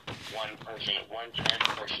 One trans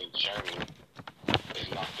person's journey is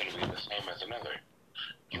not going to be the same as another.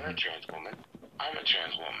 You're a trans woman. I'm a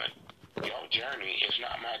trans woman. Your journey is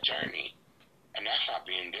not my journey. And that's not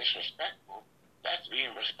being disrespectful. That's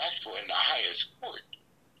being respectful in the highest court.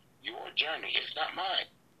 Your journey is not mine.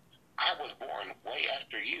 I was born way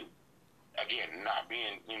after you. Again, not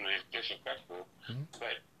being disrespectful,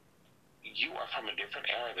 but you are from a different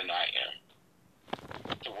era than I am.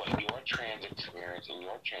 So what your trans experience and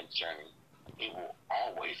your trans journey, it will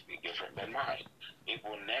always be different than mine. It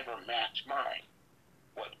will never match mine.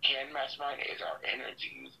 What can match mine is our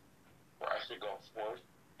energies for us to go forth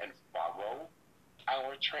and follow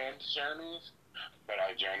our trans journeys, but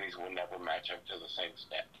our journeys will never match up to the same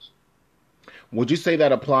steps. Would you say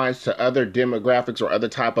that applies to other demographics or other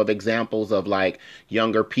type of examples of like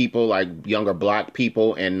younger people, like younger black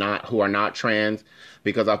people and who are not trans?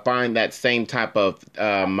 Because I find that same type of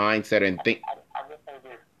mindset and think. I would say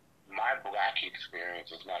that my black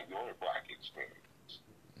experience is not your black experience.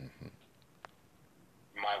 Mm-hmm.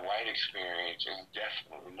 My white experience is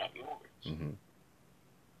definitely not yours. Mm-hmm.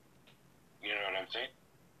 You know what I'm saying?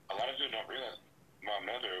 A lot of people don't realize my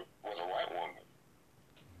mother was a white woman.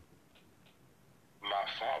 my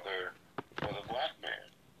father was a black man.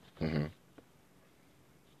 Mm-hmm.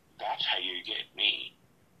 That's how you get me.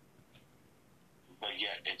 But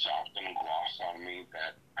yet it's often glossed on me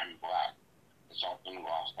that I'm black. It's often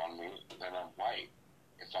lost on me that I'm white.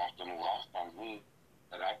 It's often lost on me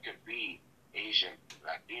that I could be Asian,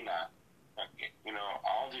 Latina,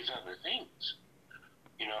 all these other things.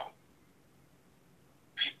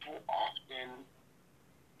 People often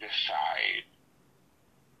decide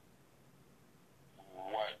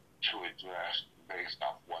what to address based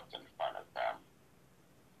off what's in front of them.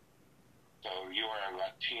 So you are a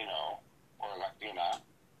Latino or Latina,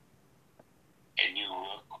 and you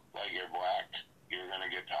look like you're black, you're going to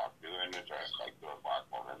get talked to and addressed like you're a black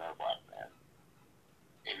woman or a black man.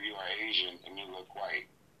 If you are Asian and you look white,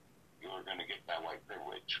 you are going to get that white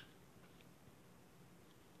privilege.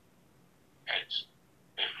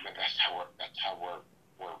 But that's how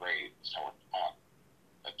we're raised, that's how we're taught,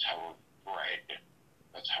 that's how we're bred,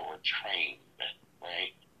 that's how we're trained,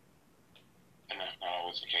 right? And that's not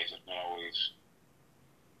always the case. It's not always.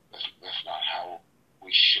 That's not how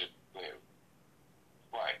we should live.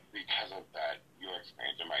 But because of that, your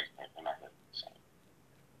experience and my experience are not going to be the same.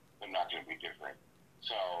 They're not going to be different.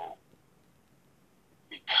 So,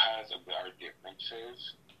 because of our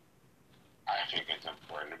differences, I think it's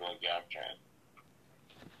important to go get trans.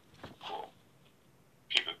 Cool.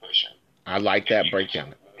 Keep it pushing. I like that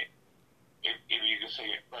breakdown. If you can say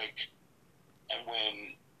it, and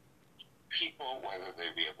when people, whether they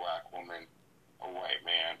be a black woman, a white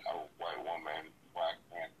man, a white woman, black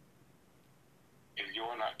man, if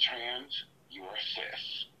you're not trans, you are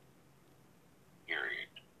cis. Period.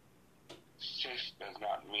 Cis does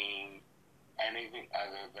not mean anything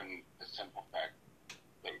other than the simple fact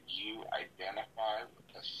that you identify with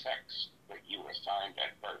the sex that you assigned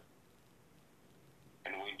at birth.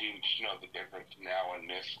 And we need to know the difference now in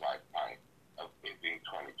this lifetime of it being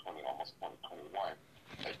 2020, almost 2021.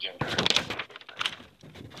 A gender is different.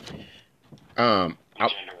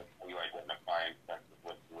 Gender is how you identify and sex is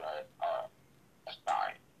what you are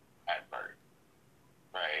assigned at birth.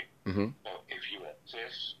 Right? Mm-hmm. So if you are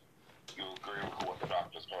cis, you agree with what the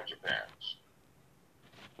doctors told your parents.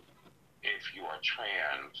 If you are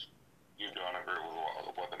trans, you don't agree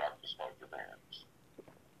with what the doctors told your parents.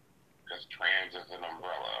 Because trans is an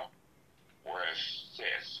umbrella, whereas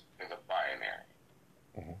cis is a binary.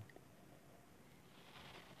 Mm-hmm.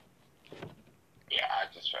 Yeah,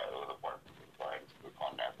 I just felt it was important to go ahead and speak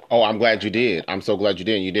on that. Oh, I'm glad you did. I'm so glad you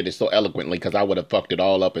did. And you did it so eloquently because I would have fucked it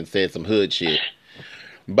all up and said some hood shit.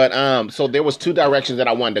 But so there was two directions that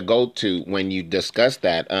I wanted to go to when you discussed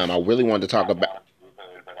that. I really wanted to talk about.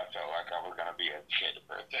 But I felt like I was gonna be a kid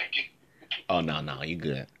for a second. Oh no, you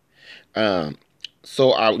good.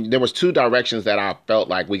 So there was two directions that I felt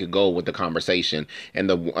like we could go with the conversation, and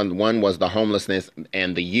the one was the homelessness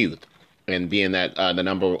and the youth, and being that the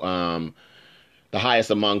number the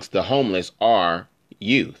highest amongst the homeless are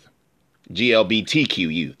youth,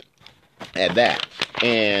 GLBTQ youth, at that.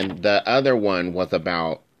 And the other one was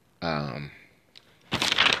about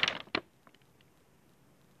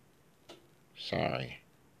sorry,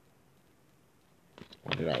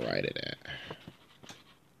 where did I write it at?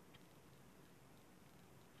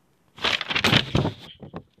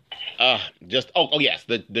 Yes,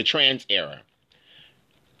 the trans era.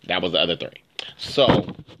 That was the other three. So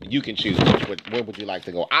you can choose where would you like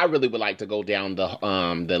to go. I really would like to go down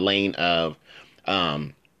the lane of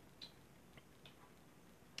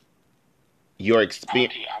your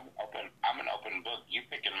experience. I'm an open book. You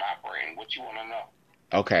picking my brain. What you want to know?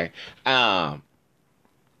 Okay.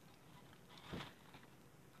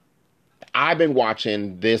 I've been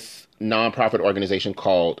watching this nonprofit organization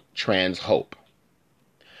called Trans Hope.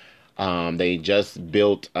 They just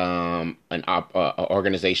built an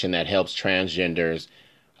organization that helps transgenders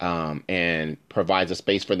and provides a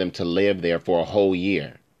space for them to live there for a whole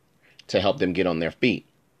year to help them get on their feet.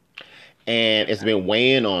 And it's been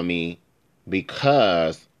weighing on me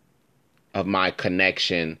because of my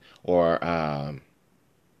connection or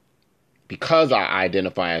because I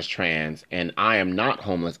identify as trans and I am not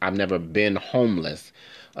homeless. I've never been homeless.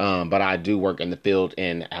 But I do work in the field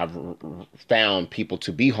and have found people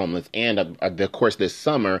to be homeless. And of course, this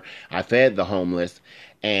summer I fed the homeless,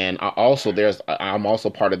 and I'm also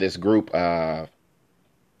part of this group on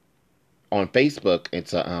Facebook.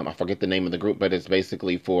 It's I forget the name of the group, but it's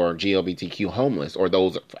basically for GLBTQ homeless or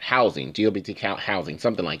those housing, GLBTQ housing,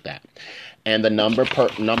 something like that. And the number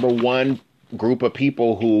one group of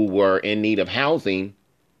people who were in need of housing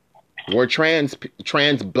were trans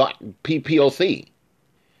black POC.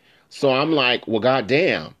 So I'm like, well,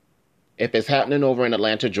 goddamn, If it's happening over in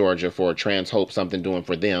Atlanta, Georgia for Trans Hope, something doing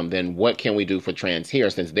for them, then what can we do for trans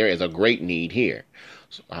here, since there is a great need here?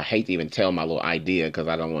 So I hate to even tell my little idea because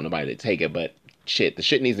I don't want nobody to take it, but shit, the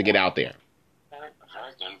shit needs to get out there.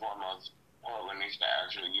 First and foremost, Portland needs to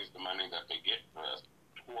actually use the money that they get for us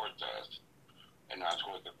towards us and not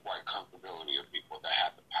towards the white comfortability of people that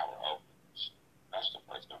have the power over us. That's the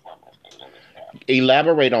first and foremost thing that needs to happen.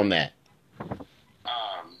 Elaborate on that.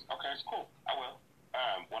 Okay, cool. I will.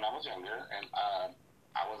 When I was younger, and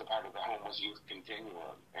I was a part of the homeless youth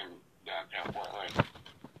continuum in downtown Portland,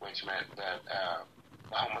 which meant that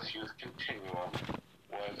the homeless youth continuum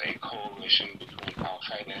was a coalition between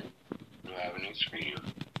Outside In, New Avenues for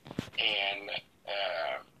Youth, and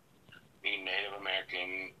the Native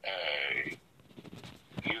American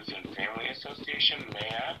Youth and Family Association,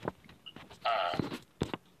 NAF,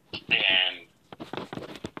 and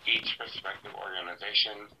each respective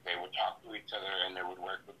organization, they would talk to each other and they would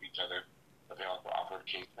work with each other, but they also offered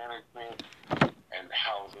case management and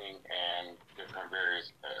housing and different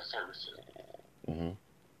various services. Mm-hmm.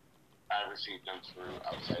 I received them through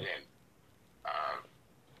Outside In.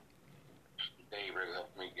 They really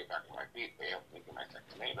helped me get back on my feet. They helped me get my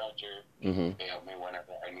Section 8 voucher. Mm-hmm. They helped me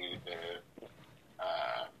whenever I needed to,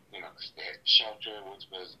 stay at shelter, which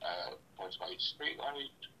was Porch White Street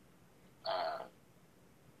Light.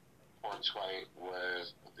 Porch White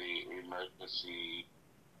was the emergency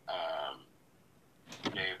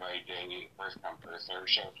day-by-day first-come, first-served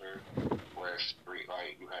shelter, where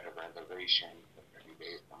Streetlight, you had a reservation for 30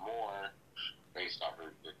 days or more based off of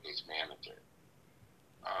your case manager.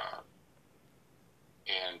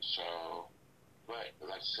 And so, but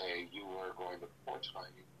let's say you were going to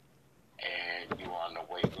Porchlight and you were on the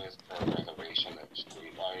wait list for a reservation at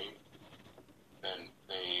Streetlight, then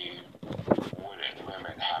they wouldn't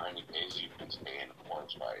limit how many days you can stay in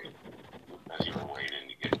Porchlight because you were waiting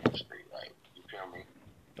to get to Streetlight. You feel me?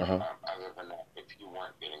 Uh-huh. Other than that, if you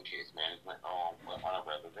weren't getting case management on a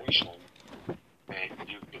reservation, then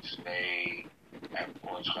you could stay at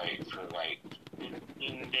Porchlight for like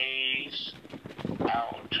 15 days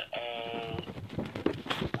out of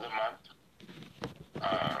the month.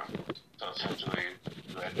 So essentially,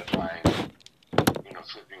 you had to find,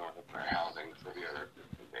 sleeping on the prayer housing for the other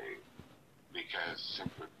 15 days because,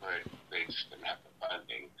 simply put, they just didn't have the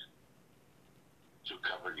funding to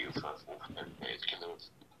cover you for a full 30 days because it was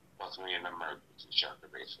supposed to be an emergency shelter,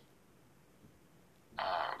 basically.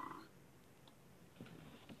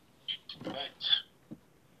 But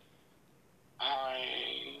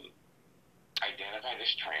I identified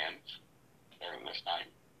as trans during this time.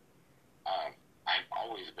 I've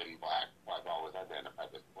always been black. I've always identified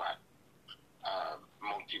as black.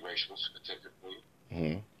 Multiracial specifically.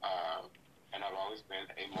 Mm-hmm. And I've always been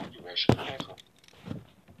a multiracial person.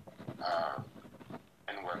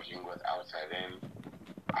 And working with Outside In,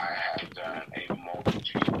 I have done a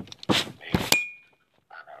multitude of things.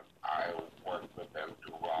 I worked with them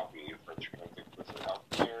to lobby for trans-inclusive health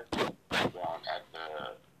care down at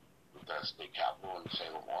the state capitol in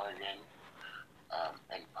Salem, Oregon.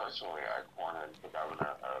 And personally, I cornered the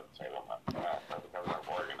governor of Salem, the governor of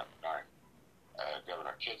Oregon at the time,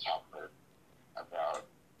 Governor Kitzhaber, about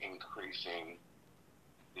increasing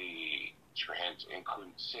the trans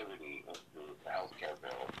inclusivity into the healthcare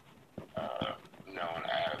bill, known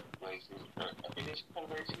as races, I think it's called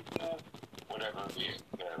races, whatever the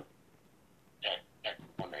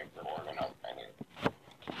technical name for Oregon Health Plan is.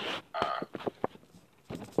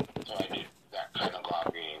 So I did that kind of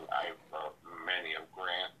lobbying. I wrote many of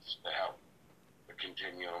grants to help the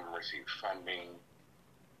continuum receive funding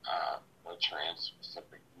for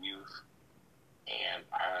trans-specific youth, and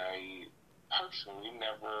I personally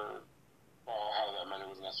never saw how that money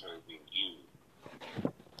was necessarily being used.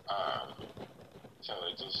 So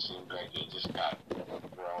it just seemed like it just got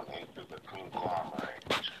thrown into the conglomerate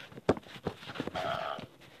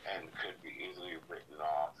and could be easily written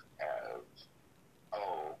off as,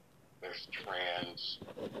 oh, there's trans,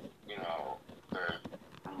 there's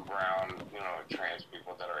brown, trans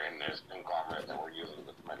people that are in this conglomerate that we're using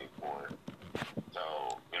this money for.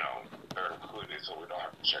 So, they're included, so we don't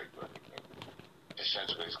have to show you anything.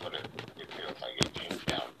 Essentially, it's what it feels like it came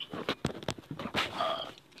down to.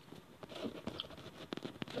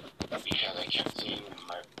 Because I kept seeing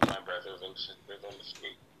my brothers and sisters on the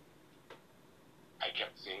street. I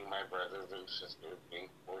kept seeing my brothers and sisters being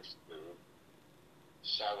forced to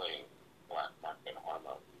selling black market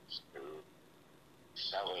hormones, to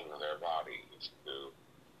selling their bodies, to,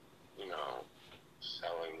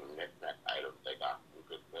 selling knick-knack items they got from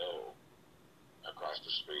Goodwill across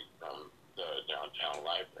the street from the downtown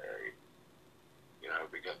library.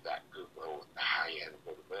 because that could go with the high end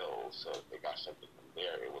of the bill. So if they got something from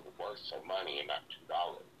there, it was worth some money and not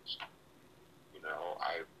 $2.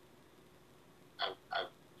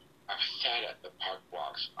 I've sat at the park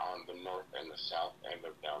blocks on the north and the south end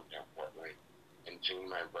of downtown Portland and seen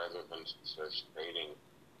my brothers and sisters trading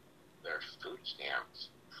their food stamps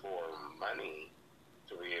for money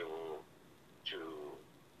to be able to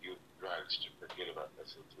use drugs to forget about the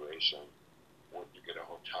situation, or to get a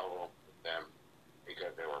hotel room for them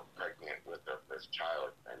because they were pregnant with their first child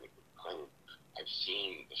and they could clean. I've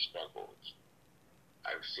seen the struggles.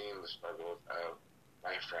 I've seen the struggles of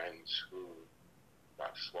my friends who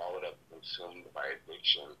got swallowed up, consumed by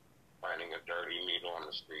addiction, finding a dirty needle on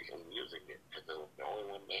the street and using it because it was the only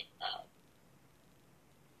one they had.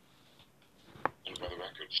 And for the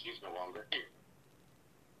record, she's no longer here.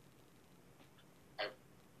 I've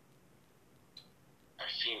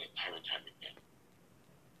seen it time and time again.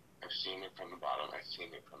 I've seen it from the bottom. I've seen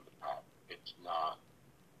it from the top. It's not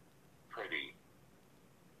pretty.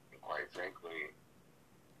 And quite frankly,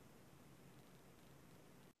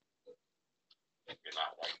 you're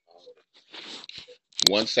not white.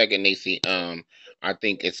 One second, Nacy. I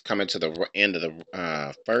think it's coming to the end of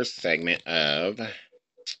the first segment of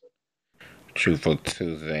Truthful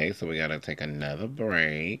Tuesday, so we gotta take another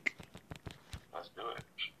break. Let's do it.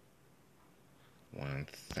 1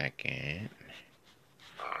 second.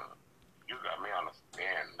 You got me on a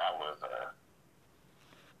spin. That was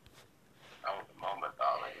a moment,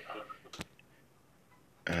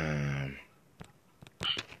 darling.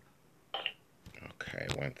 Okay,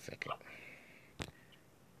 1 second.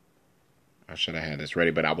 I should have had this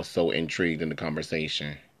ready, but I was so intrigued in the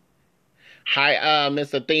conversation. Hi,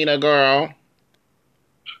 Miss Athena, girl.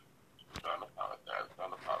 Don't apologize.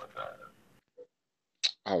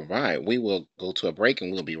 All right, we will go to a break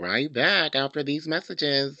and we'll be right back after these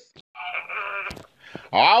messages.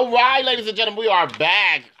 All right, ladies and gentlemen, we are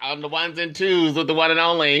back on the ones and twos with the one and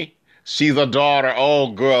only. She's a daughter.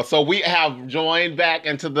 Oh, girl. So we have joined back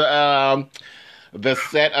into the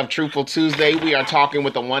set of Truthful Tuesday. We are talking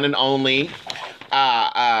with the one and only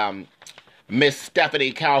Miss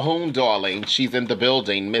Stefhannie Calhoun, darling. She's in the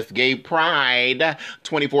building. Miss Gay Pride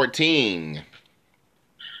 2014.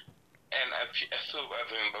 And so,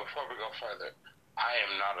 before we go further, I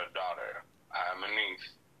am not a daughter. I'm a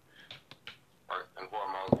niece. First and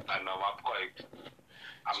foremost, I know my place.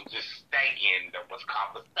 I'm just saying there was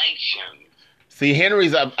conversation. See,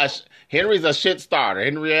 Henry's a shit starter.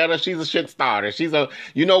 Henrietta, she's a shit starter. She's a,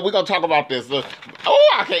 we're going to talk about this.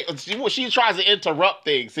 She tries to interrupt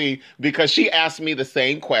things, see, because she asked me the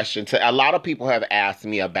same question. A lot of people have asked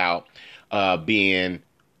me about being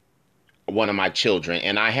one of my children,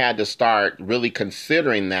 and I had to start really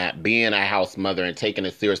considering that, being a house mother and taking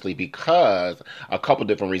it seriously, because a couple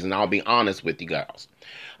different reasons. I'll be honest with you girls.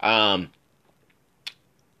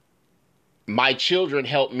 My children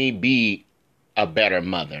helped me be a better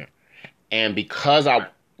mother, and because I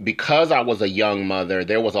was a young mother,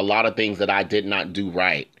 there was a lot of things that I did not do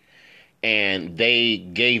right, and they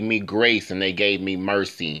gave me grace and they gave me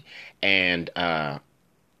mercy, and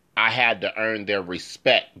I had to earn their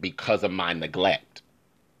respect because of my neglect.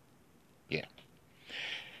 Yeah.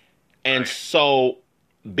 And so,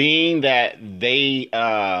 being that they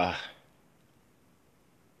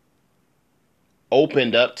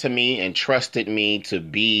opened up to me and trusted me to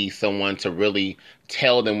be someone to really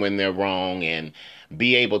tell them when they're wrong, and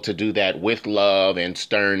be able to do that with love and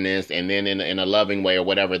sternness, and then in a loving way or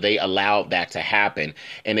whatever, they allowed that to happen.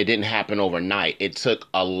 And it didn't happen overnight. It took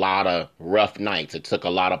a lot of rough nights. It took a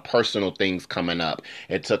lot of personal things coming up.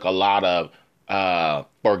 It took a lot of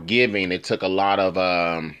forgiving. It took a lot of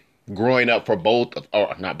growing up for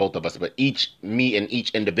not both of us, but me and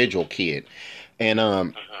each individual kid.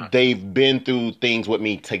 And they've been through things with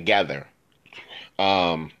me together.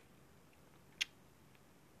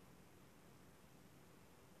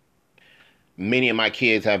 Many of my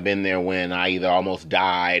kids have been there when I either almost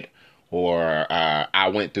died, or I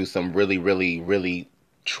went through some really, really, really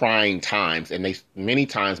trying times. And many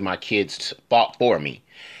times my kids fought for me.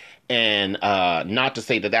 And not to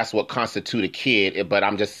say that that's what constitutes a kid, but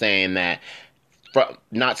I'm just saying that,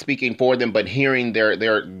 not speaking for them, but hearing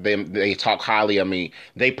they talk highly of me,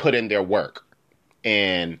 they put in their work.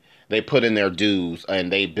 And they put in their dues,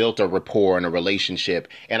 and they built a rapport and a relationship.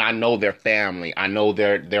 And I know their family. I know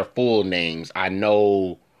their full names. I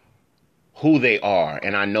know who they are,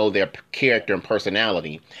 and I know their character and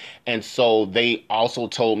personality. And so they also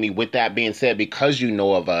told me, with that being said, because you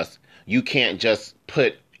know of us, you can't just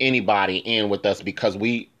put anybody in with us, because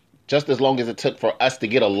just as long as it took for us to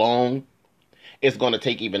get along, it's going to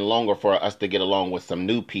take even longer for us to get along with some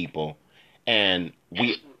new people. And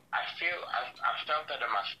I felt that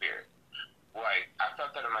in my spirit. Like, I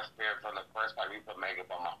felt that in my spirit from the first time you put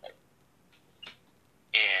makeup on my face.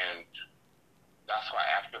 And that's why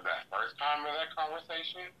after that first time of that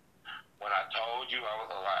conversation, when I told you, I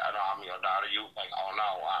was like, I know I'm your daughter, you was like, oh no,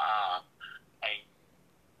 hey.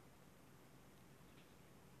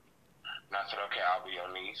 And I said, okay, I'll be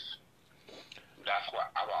your niece. That's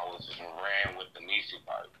why I've always just ran with the niecey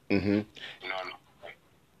part. Mm-hmm. You know, like,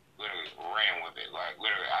 literally ran with it. Like,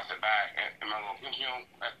 literally, I said, back, am I going to pinch you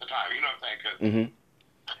at the time? You know what I'm saying?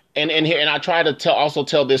 'Cause And I try to also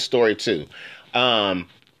tell this story too.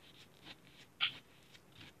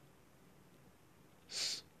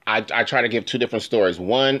 I try to give two different stories.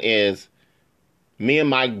 One is me and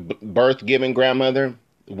my birth-giving grandmother.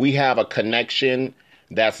 We have a connection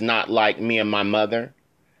that's not like me and my mother,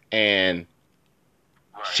 and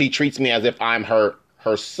she treats me as if I'm her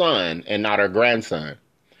son and not her grandson.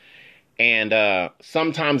 And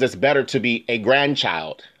sometimes it's better to be a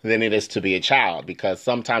grandchild than it is to be a child, because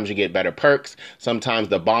sometimes you get better perks. Sometimes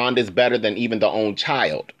the bond is better than even the own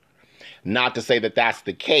child. Not to say that that's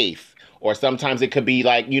the case. Or sometimes it could be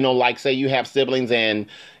like, like say you have siblings and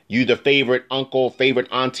you the favorite uncle, favorite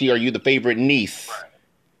auntie, or you the favorite niece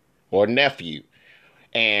or nephew.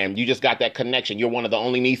 And you just got that connection. You're one of the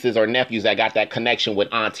only nieces or nephews that got that connection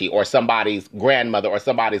with auntie or somebody's grandmother or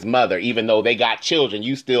somebody's mother. Even though they got children,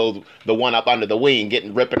 you still the one up under the wing,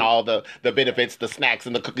 ripping all the benefits, the snacks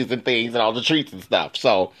and the cookies and things and all the treats and stuff.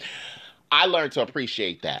 So I learned to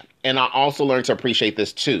appreciate that. And I also learned to appreciate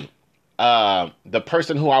this too. The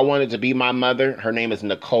person who I wanted to be my mother, her name is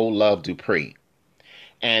Nicole Love Dupree.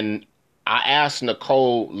 And I asked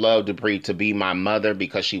Nicole Love Dupree to be my mother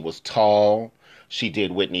because she was tall. She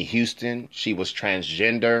did Whitney Houston. She was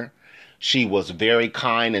transgender. She was very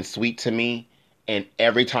kind and sweet to me. And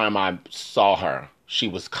every time I saw her, she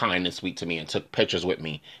was kind and sweet to me and took pictures with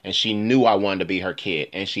me. And she knew I wanted to be her kid.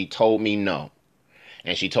 And she told me no.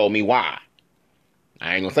 And she told me why.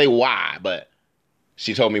 I ain't gonna say why, but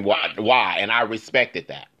she told me why. And I respected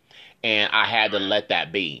that. And I had to let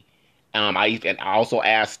that be. I also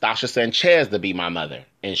asked Stasha Sanchez to be my mother.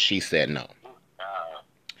 And she said no.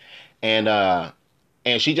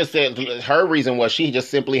 And she just said her reason was she just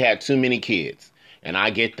simply had too many kids. And I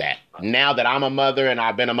get that. Now that I'm a mother and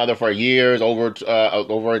I've been a mother for years,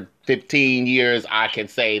 over 15 years, I can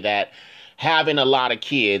say that having a lot of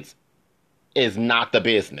kids is not the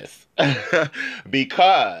business.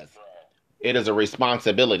 Because it is a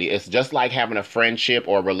responsibility. It's just like having a friendship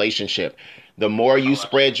or a relationship. The more you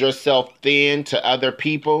spread yourself thin to other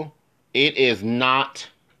people, it is not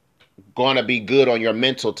going to be good on your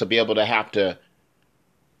mental to be able to have to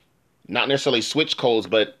not necessarily switch codes,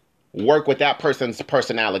 but work with that person's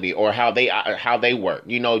personality or how they work.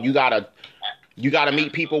 You gotta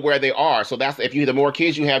meet people where they are. So that's the more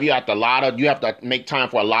kids you have to make time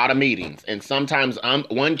for a lot of meetings. And sometimes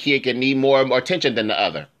one kid can need more attention than the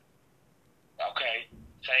other. Okay,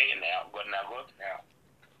 say it now, but now look now.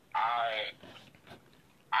 I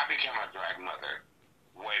became a drag mother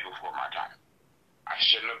way before my time. I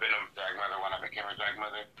shouldn't have been a drag mother when I became a drag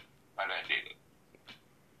mother, but I did it.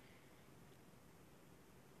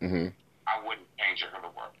 Mm-hmm. I wouldn't change it for the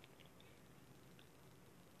world.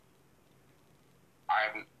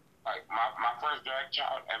 My first drag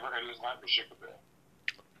child ever in his life was Sugar Bill.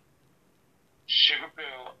 Sugar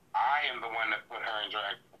Bill, I am the one that put her in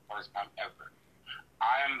drag for the first time ever.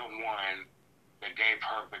 I am the one that gave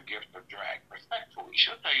her the gift of drag. Respectfully,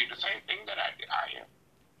 she'll tell you the same thing that I am.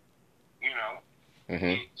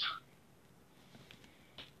 Mm-hmm.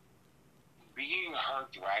 Being her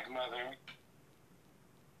drag mother,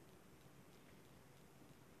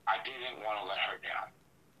 I didn't want to let her down.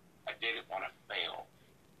 I didn't want to fail.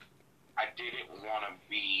 I didn't want to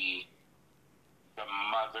be the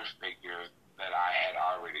mother figure that I had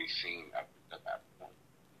already seen up to that point.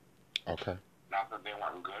 Okay. Not that they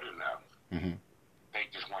weren't good enough. Mm-hmm. They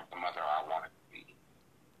just weren't the mother I wanted to be.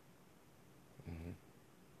 Mm-hmm.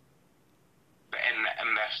 And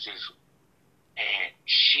that's just... And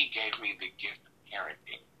she gave me the gift of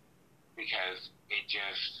parenting. Because it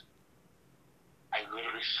just... I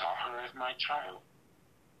literally saw her as my child.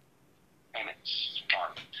 And it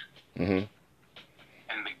sparked. Mm-hmm.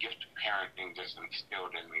 And the gift of parenting just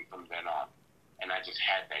instilled in me from then on. And I just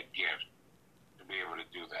had that gift to be able to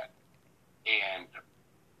do that. And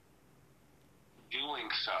doing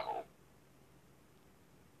so,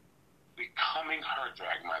 becoming her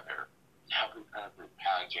drag mother, helping her through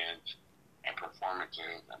pageants and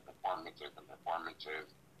performances and performances and performances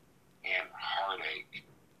and heartache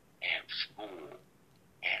and school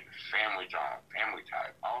and family drama, family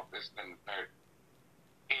ties, all this and that,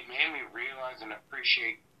 it made me realize realize and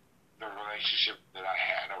appreciate the relationship that I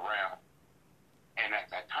had around. And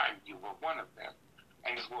at that time, you were one of them.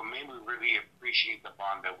 And it's what made me really appreciate the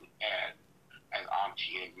bond that we had as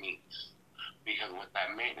auntie and niece. Because what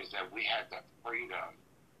that meant is that we had the freedom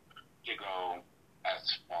to go as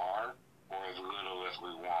far or as little as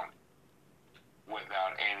we wanted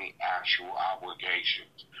without any actual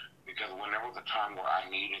obligations. Because when there was a time where I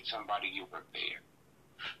needed somebody, you were there.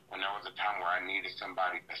 When there was a time where I needed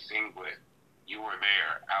somebody to sing with, you were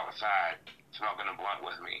there outside smoking a blunt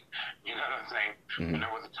with me. You know what I'm saying? Mm-hmm. When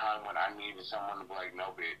there was a time when I needed someone to be like,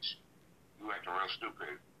 no, bitch, you acting real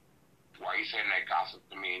stupid. Why you saying that gossip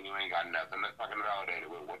to me and you ain't got nothing that's fucking validated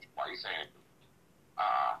with what? Why you saying it?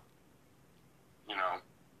 You know,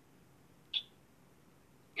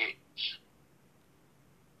 it's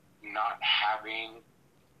not having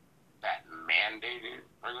that mandated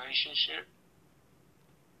relationship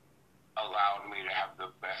allowed me to have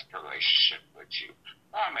the best relationship with you.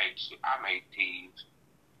 I made tease,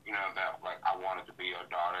 you know, that like I wanted to be your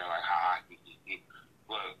daughter, like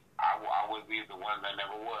look, I would be the one that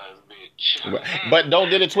never was, bitch. But don't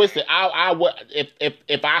get it twisted. I would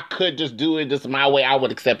if I could just do it just my way, I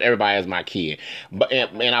would accept everybody as my kid. But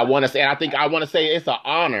and I want to say, I think I want to say it's an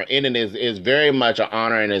honor, and it is very much an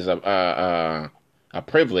honor, and is a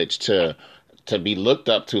privilege to be looked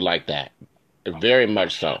up to like that. Very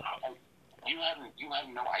much so. You have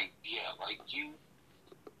no idea, like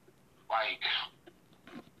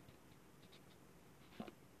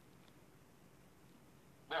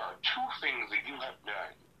there are two things that you have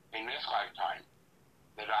done in this lifetime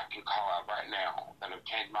that I can call out right now that have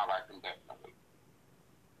changed my life indefinitely.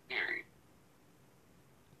 Period.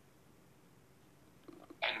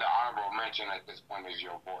 And the honorable mention at this point is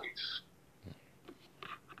your voice.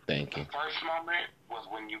 Thank you. The first moment was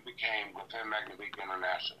when you became within Magnifique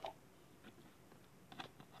International.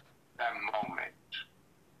 That moment,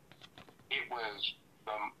 it was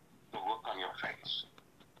the look on your face.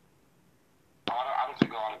 I don't think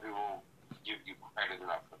a lot of people give you credit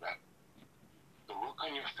enough for that. The look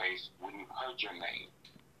on your face when you heard your name,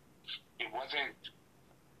 it wasn't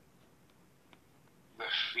the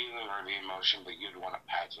feeling or the emotion that you'd want to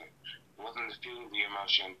pageant. It wasn't the feeling, the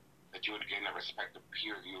emotion that you would gain the respect of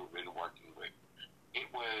peers you had been working with. It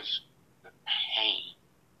was the pain.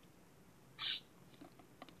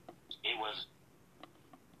 It was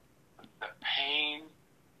the pain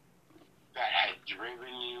that had driven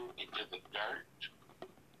you into the dirt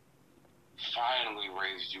finally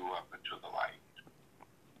raised you up into the light.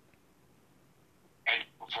 And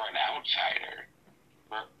for an outsider,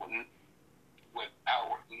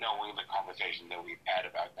 without knowing the conversation that we've had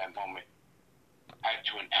about that moment,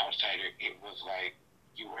 to an outsider, it was like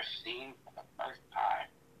you were seen for the first time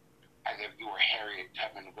as if you were Harriet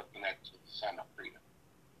Tubman looking at the sun of freedom.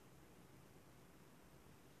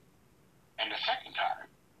 And the second time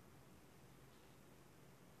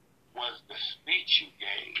was the speech you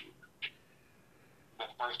gave the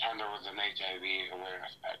first time there was an HIV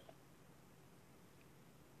awareness pageant.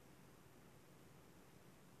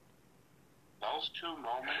 Those two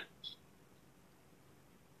moments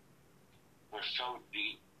were so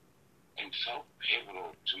deep and so pivotal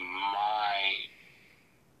to my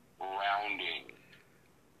rounding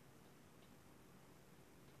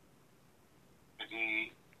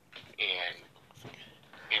and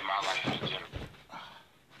in my life in general.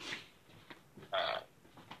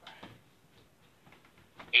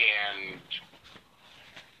 And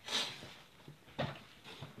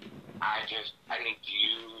I need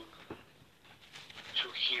you to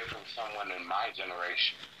hear from someone in my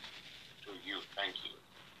generation. To you, thank you.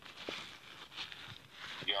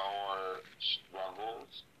 Your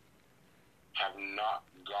struggles have not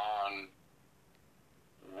gone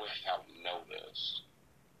without notice.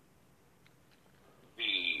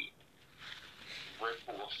 The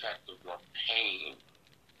ripple effect of your pain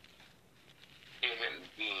isn't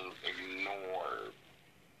being ignored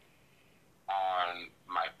on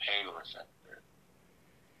my pain receptor.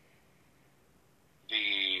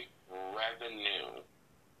 The revenue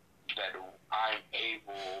that I'm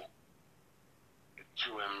able to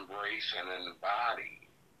embrace and embody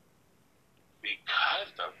because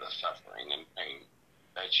of the suffering and pain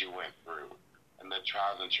that you went through and the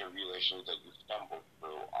trials and tribulations that you stumbled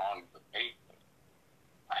through on the pavement,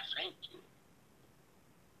 I thank you.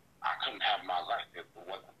 I couldn't have my life if it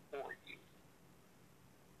wasn't for you.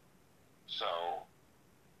 So,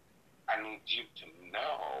 I need you to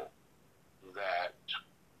know that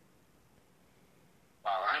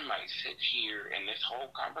while I might sit here in this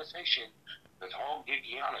whole conversation, this whole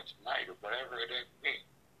Gigiana tonight, or whatever it is,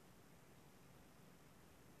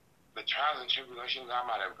 the trials and tribulations I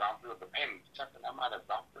might have gone through, the pain and suffering I might have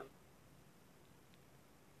gone through,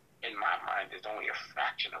 in my mind, is only a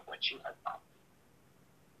fraction of what you have gone through.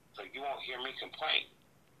 So you won't hear me complain.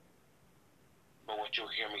 But what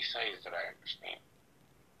you'll hear me say is that I understand.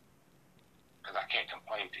 Because I can't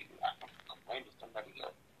complain to you. I can complain to somebody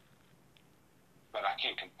else. But I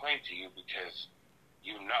can't complain to you because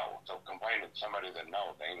you know. So complaining to somebody that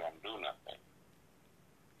knows, they ain't going to do nothing.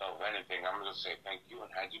 So if anything, I'm going to say thank you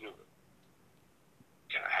and how'd you do it?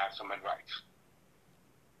 Can I have some advice?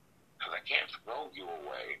 Because I can't throw you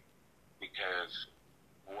away because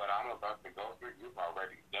what I'm about to go through, you've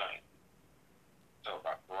already done. So if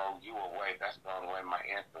I throw you away, that's throwing away my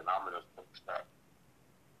answer, and I'm going to stop.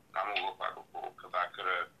 I'm going to look like a fool because I could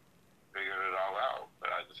have figured it all out, but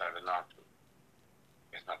I decided not to.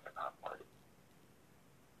 It's not that kind of party.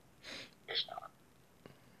 It's not.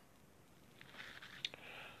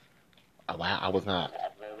 Wow, I was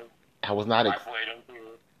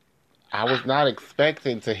not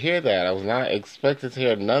expecting to hear that. I was not expecting to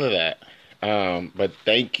hear none of that. But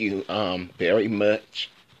thank you, very much.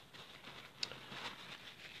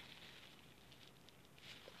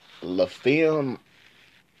 The film,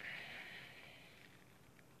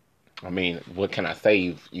 I mean, what can I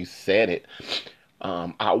say? You said it.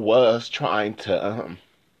 I was trying to,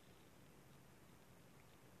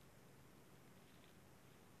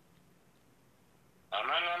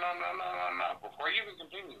 No. Before you even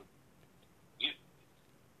continue,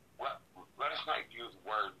 let us not use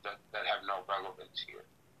words that have no relevance here.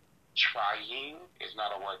 Trying is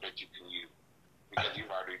not a word that you can use because you've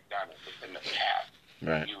already done it within the past.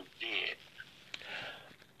 right. You did.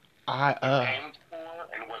 I aimed for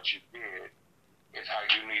and what you did is how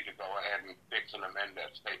you need to go ahead and fix and amend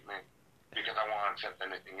that statement because I won't accept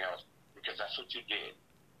anything else because that's what you did.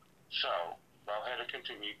 So, go ahead and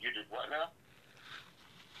continue. You did what now?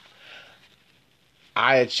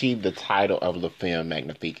 I achieved the title of Le Film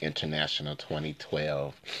Magnifique International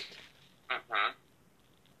 2012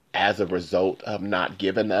 as a result of not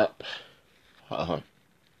giving up.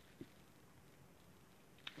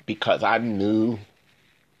 Because I knew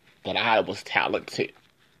that I was talented,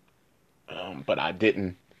 but I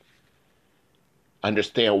didn't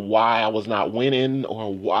understand why I was not winning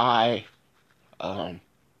or why I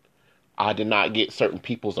did not get certain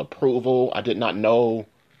people's approval. I did not know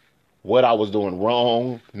what I was doing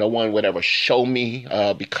wrong. No one would ever show me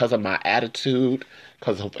because of my attitude,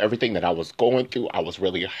 because of everything that I was going through. I was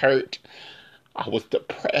really hurt. I was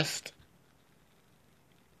depressed.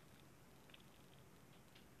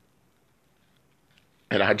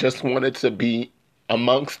 And I just wanted to be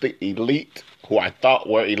amongst the elite, who I thought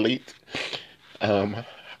were elite, who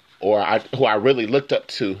I really looked up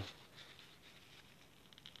to.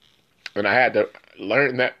 And I had to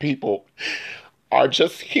learn that people are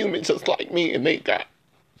just human, just like me, and they got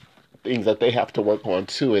things that they have to work on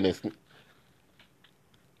too. And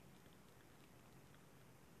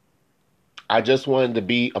I just wanted to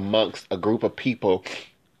be amongst a group of people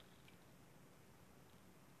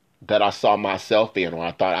that I saw myself in, or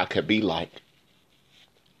I thought I could be like.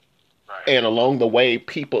 Right. And along the way,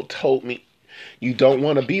 people told me, you don't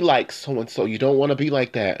want to be like so-and-so. You don't want to be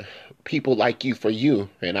like that. People like you for you.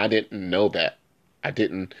 And I didn't know that. I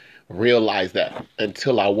didn't realize that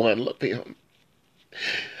until I won Le Film.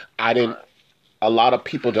 A lot of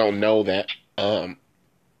people don't know that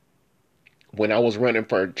when I was running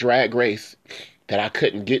for Drag Race, that I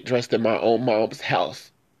couldn't get dressed in my own mom's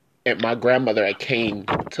house. And my grandmother had came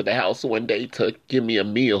to the house one day to give me a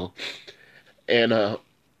meal. And I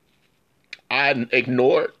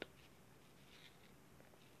ignored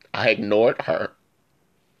her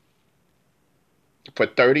for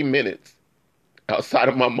 30 minutes outside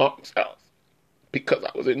of my mom's house because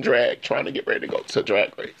I was in drag trying to get ready to go to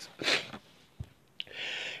Drag Race.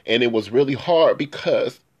 And it was really hard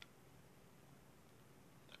because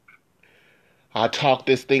I talked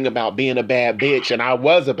this thing about being a bad bitch, and I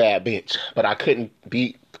was a bad bitch, but I couldn't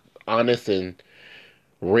be honest and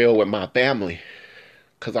real with my family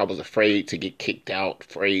because I was afraid to get kicked out,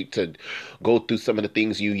 afraid to go through some of the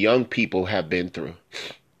things you young people have been through,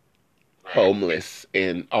 homeless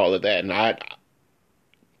and all of that. And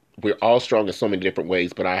we're all strong in so many different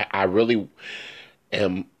ways, but I really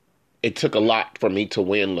am. It took a lot for me to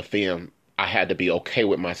win Le Film. I had to be okay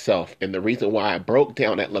with myself. And the reason why I broke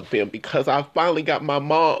down at Le Film, because I finally got my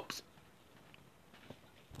mom's.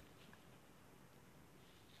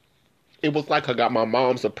 It was like I got my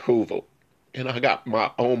mom's approval. And I got my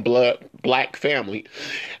own black family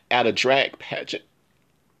at a drag pageant.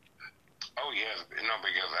 Oh, yes. No,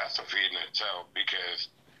 because that's a feat in itself. Because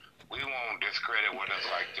we won't discredit what it's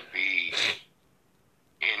like to be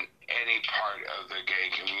in any part of the gay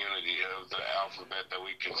community of the alphabet that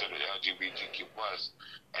we consider LGBTQ plus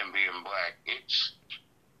and being black. It's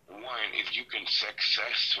one, if you can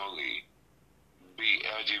successfully be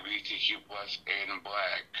LGBTQ plus and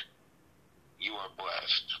black, you are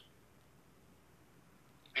blessed.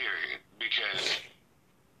 Period. Because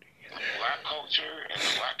black culture and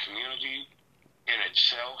the black community in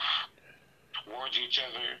itself towards each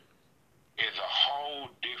other is a whole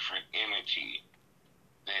different entity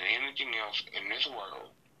than anything else in this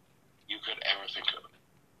world you could ever think of.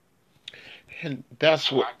 And that's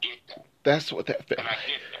so what. I get that. That's what that. And I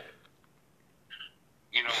get that.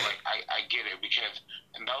 You know, like, I get it because,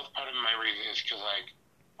 and that was part of my reason is because, like,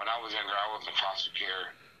 when I was younger, I was in foster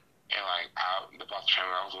care, and, like, the foster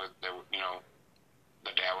family I was with, they, you know,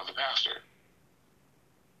 the dad was a pastor.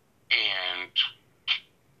 And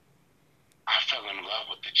I fell in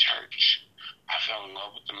love with the church. I fell in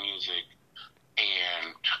love with the music,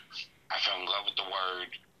 and I fell in love with the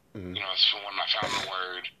word. Mm-hmm. You know, it's when I found the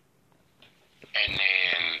word, and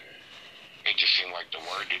then it just seemed like the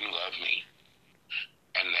word didn't love me.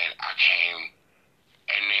 And then I came,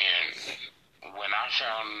 and then when I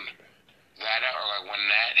found that out, or like when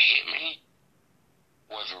that hit me,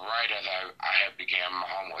 was right as I had began my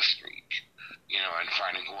homeless streak, you know, and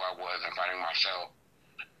finding who I was and finding myself.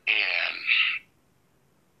 And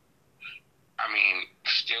I mean,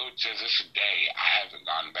 still to this day, I haven't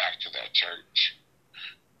gone back to that church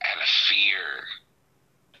out of fear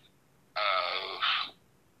of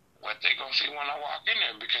what they gonna see when I walk in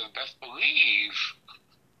there, because best believe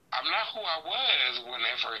I'm not who I was when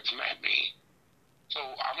they first met me. So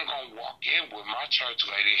I'm gonna walk in with my church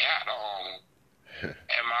lady hat on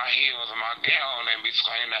and my heels and my gown and be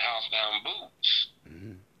slaying the house down boots.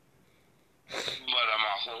 Mm-hmm. But I'm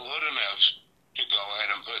also hood enough to go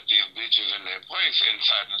ahead and put these bitches in their place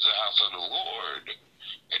inside the house of the Lord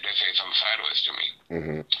if they say something sideways to me.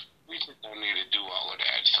 Mm-hmm. We just don't need to do all of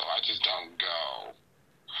that, so I just don't go.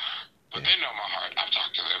 But they know my heart. I've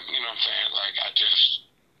talked to them, you know what I'm saying? Like,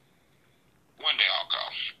 one day I'll go.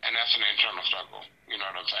 And that's an internal struggle, you know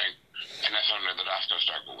what I'm saying? And that's something that I still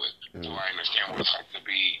struggle with. Mm-hmm. Do I understand what it's like to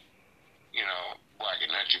be, you know, black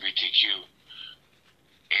and LGBTQ?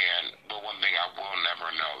 But one thing I will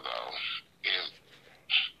never know, though, is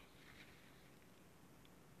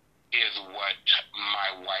what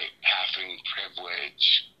my white passing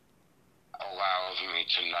privilege allows me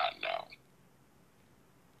to not know.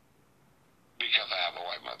 Because I have a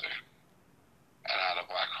white mother. And I had a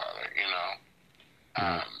black father, you know?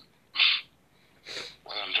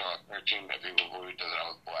 Wasn't until I was 13 that people believed that I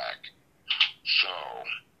was black. So,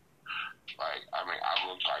 like, I mean, I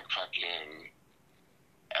looked like fucking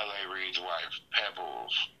L.A. Reid's wife,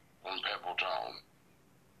 Pebbles, from Pebbletown,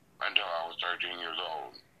 until I was 13 years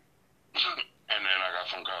old. And then I got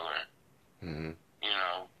some color. Mm-hmm. You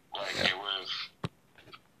know, like, it was...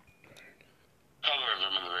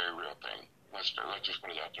 Colorism is a very real thing. Let's just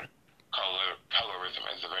put it out there. Colorism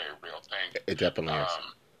is a very real thing. It definitely is.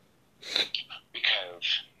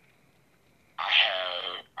 Because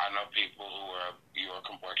I know people who are your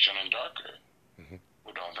complexion and darker, mm-hmm.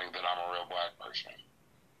 who don't think that I'm a real black person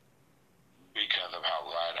because of how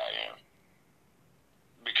light I am.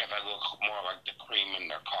 Because I look more like the cream in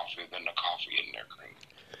their coffee than the coffee in their cream.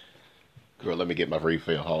 Girl, let me get my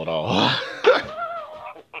refill. Hold on.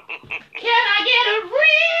 Can I get a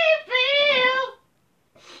refill?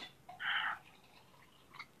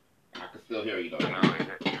 I can still hear you, though. No,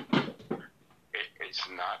 it's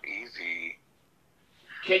not easy.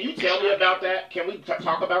 Can you tell me about that? Can we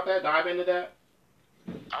talk about that? Dive into that?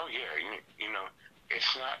 Oh, yeah. You know,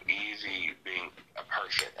 it's not easy being a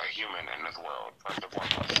person, a human in this world, first and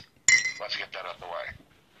foremost. Let's get that out the way.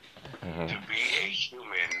 Mm-hmm. To be a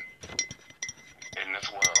human in this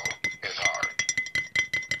world is hard.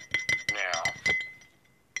 Now,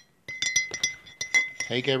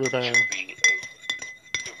 Hey, Gabriel. to be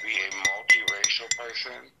a multiracial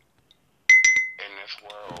person in this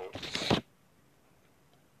world,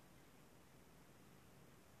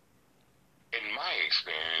 in my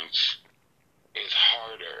experience, is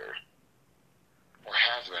harder, or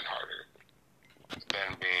has been harder,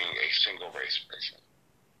 than being a single race person.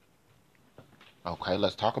 Okay,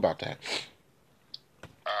 let's talk about that.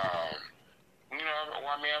 You know,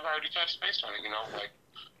 well, I mean, I've already touched base on it, you know, like,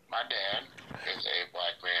 my dad is a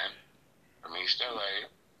black man from East LA,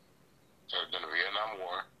 served in the Vietnam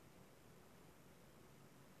War,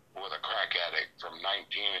 was a crack addict from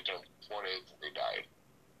 19 until 4 days before he died.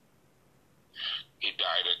 He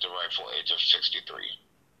died at the rightful age of 63.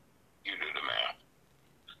 You do the math.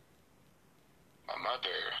 My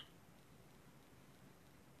mother,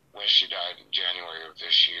 when she died, January of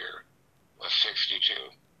this year, was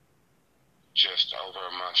 62. Just over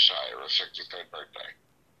a month shy of her 63rd birthday.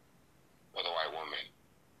 With a white woman.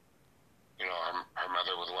 You know, her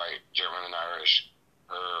mother was white, German and Irish.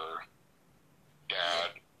 Her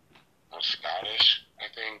dad was Scottish, I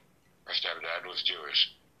think. Her stepdad was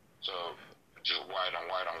Jewish. So, just white on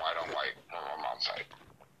white on white on white on my mom's side.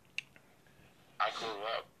 I grew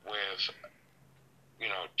up with, you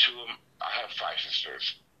know, I have 5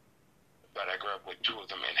 sisters, but I grew up with 2 of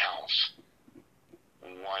them in-house.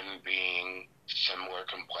 One being similar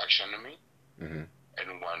complexion to me,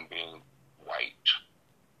 and one being white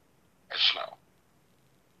as snow.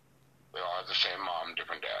 We all had the same mom,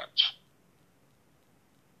 different dads.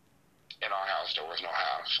 In our house, there was no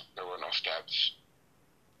house. There were no steps.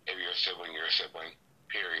 If you're a sibling, you're a sibling,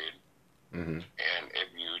 period. And if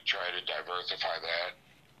you try to diversify that,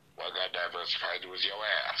 what got diversified was your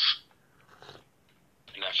ass.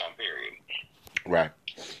 And that's on period. Right.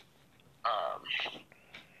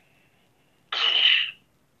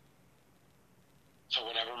 So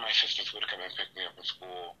whenever my sisters would come and pick me up from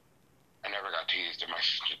school, I never got teased. And my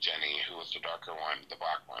sister Jenny, who was the darker one, the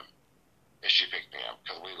black one, if she picked me up,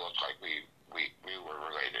 because we looked like we were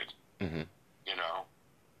related. You know?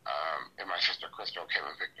 And my sister Crystal came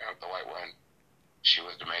and picked me up, the white one. She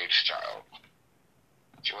was the maid's child.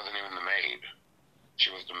 She wasn't even the maid.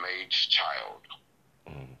 She was the maid's child.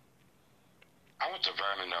 I went to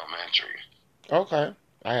Vernon Elementary. Okay.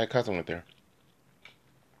 I had a cousin went there.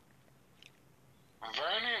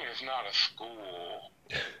 Vernon is not a school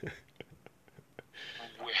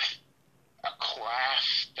with a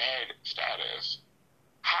class status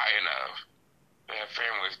high enough to have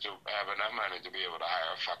families to have enough money to be able to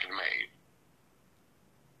hire a fucking maid.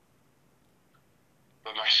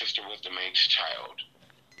 But my sister was the maid's child.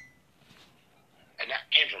 And that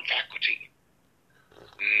came from faculty.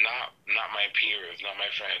 Not my peers, not my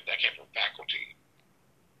friends. That came from faculty.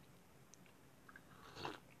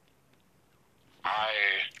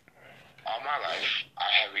 All my life, I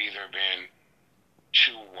have either been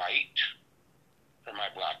too white for my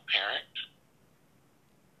black parent,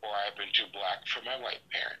 or I've been too black for my white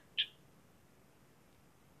parent.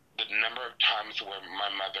 The number of times where my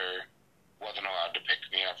mother wasn't allowed to pick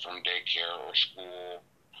me up from daycare or school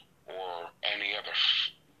or any other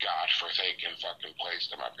godforsaken fucking place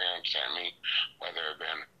that my parents sent me, whether it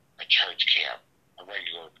been a church camp, a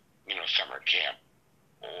regular, summer camp,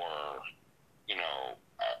 or,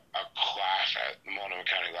 a class at Multnomah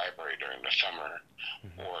County Library during the summer,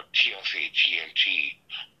 or TLC, TNT,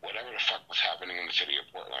 whatever the fuck was happening in the city of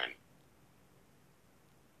Portland.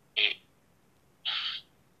 It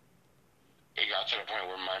got to the point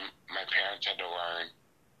where my parents had to learn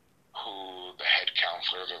who the head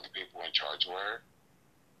counselors or the people in charge were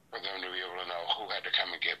for them to be able to know who had to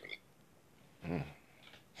come and get me.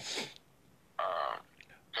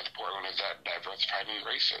 Because Portland is that diversified and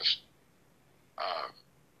racist.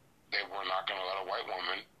 They were not going to let a white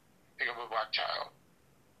woman pick up a black child.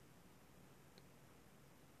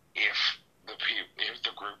 If the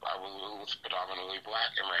group I was predominantly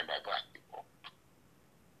black and ran by black people.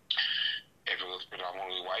 If it was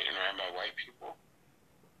predominantly white and ran by white people,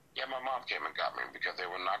 yeah, my mom came and got me because they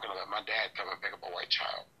were not going to let my dad come and pick up a white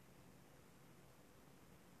child.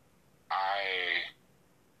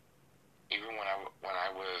 Even when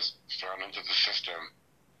I was thrown into the system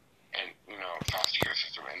and, foster care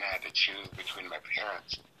system, and I had to choose between my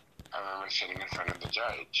parents, I remember sitting in front of the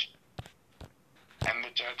judge, and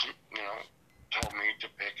the judge, told me to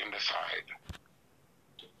pick and decide.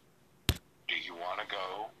 Do you want to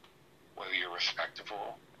go with your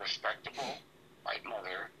respectable white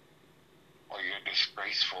mother or your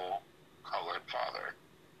disgraceful colored father?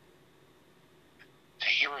 To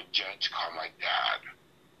hear a judge call my dad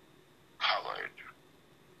colored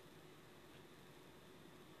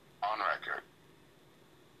on record,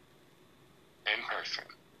 in person,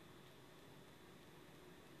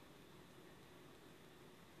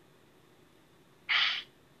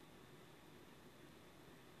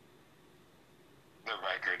 the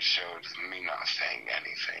record showed me not saying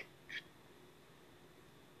anything.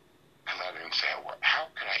 Because I didn't say a word. How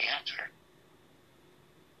could I answer?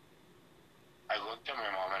 I looked at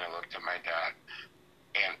my mom and I looked at my dad,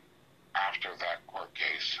 and after that court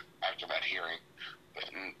case, after that hearing,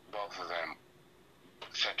 both of them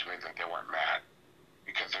said to me that they weren't mad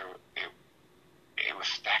because it was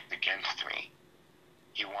stacked against me.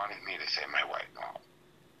 He wanted me to say my white mom.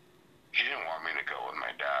 He didn't want me to go with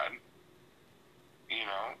my dad.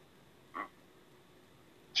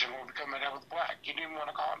 Similar because my dad was black. He didn't want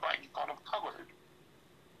to call him black. He called him colored.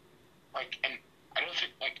 And I don't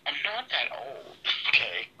think, I'm not that old,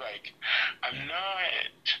 okay? I'm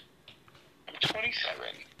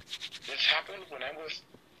when I was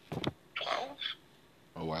 12.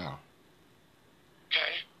 Oh, wow.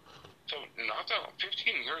 Okay? So, not that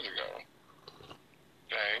 15 years ago.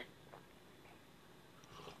 Okay?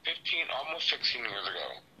 almost 16 years ago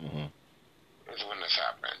is when this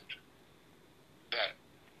happened. That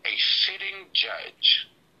a sitting judge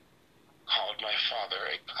called my father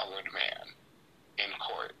a colored man in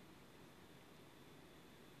court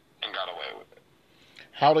and got away with it.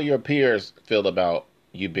 How do your peers feel about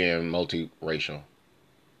you being multiracial?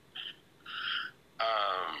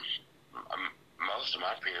 Most of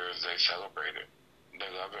my peers, they celebrate it. They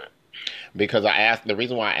love it. Because the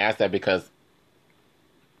reason why I asked that, because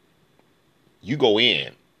you go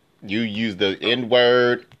in, you use the N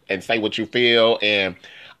word and say what you feel, and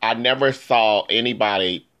I never saw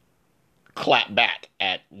anybody clap back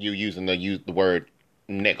at you using the word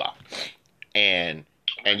nigga, and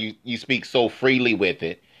you speak so freely with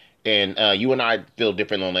it, and you and I feel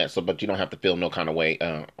different on that. So, but you don't have to feel no kind of way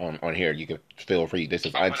on here. You can feel free. This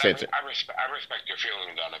is uncensored. I respect your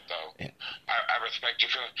feelings on it, though. Yeah. I respect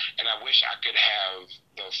your feelings, and I wish I could have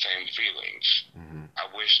those same feelings. Mm-hmm. I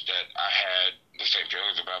wish that I had the same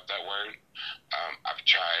feelings about that word. I've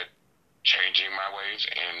tried changing my ways,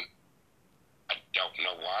 and I don't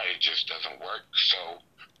know why it just doesn't work. So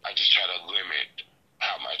I just try to limit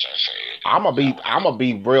how much I say it. I'm gonna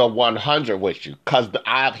be real 100 with you, cause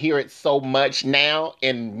I hear it so much now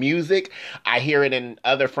in music. I hear it in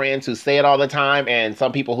other friends who say it all the time, and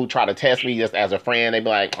some people who try to test me just as a friend. They be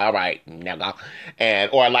like, "All right, nigga,"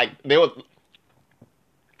 or like they was.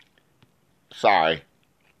 Sorry.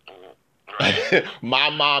 My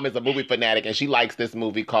mom is a movie fanatic, and she likes this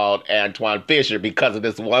movie called Antoine Fisher because of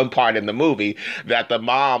this one part in the movie that the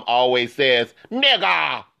mom always says,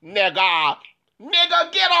 "Nigga, nigga.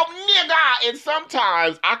 Nigga, get up, nigga." And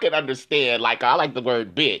sometimes I can understand, like, I like the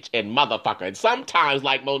word bitch and motherfucker. And sometimes,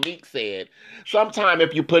 like Monique said, sometimes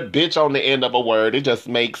if you put bitch on the end of a word, it just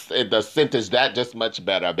makes the sentence that just much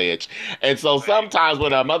better, bitch. And so sometimes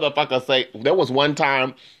when a motherfucker say, there was one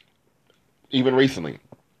time, even recently,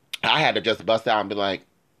 I had to just bust out and be like,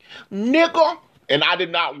 nigga. And I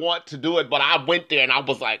did not want to do it, but I went there and I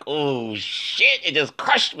was like, oh, shit. It just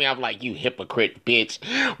crushed me. I'm like, you hypocrite, bitch.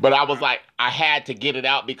 But I was like, I had to get it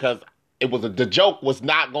out because the joke was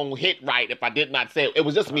not going to hit right if I did not say it. It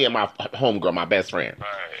was just me and my homegirl, my best friend.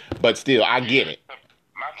 Right. But still, I get it.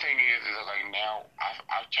 My thing is like now,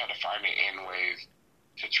 I've tried to find the end ways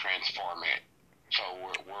to transform it. So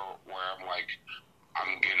where I'm like,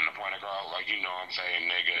 I'm getting the point across, like, you know I'm saying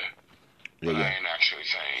nigga, but I ain't actually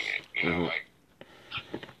saying it. You know, like,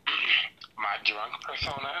 my drunk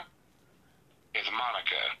persona is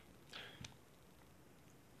Monica.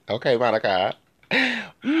 Okay, Monica.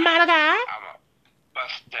 Monica. I'ma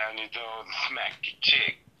bust down your doors and smack your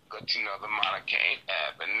chick, but you know the Monica ain't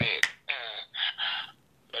having it.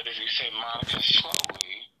 But if you say Monica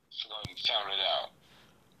slowly sound it out.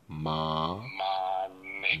 Monica.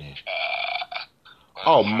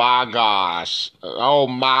 Oh my gosh. Oh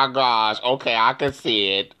my gosh. Okay, I can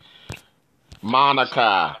see it.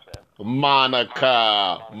 Monica. Okay,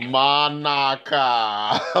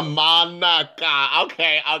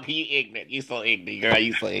 you ignorant. You so ignorant, girl.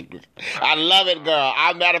 You so ignorant. I love it, girl.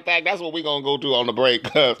 Matter of fact, that's what we're going to go to on the break,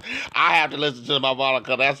 because I have to listen to my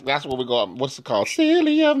Monica. That's what we're going, what's it called?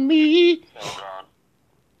 Silly of me. So gone.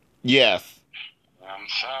 Yes. I'm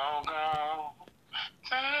so gone.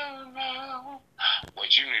 So gone.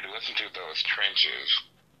 What you need to listen to, though, is Trenches.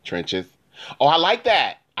 Trenches? Oh, I like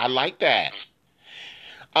that.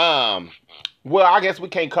 Well, I guess we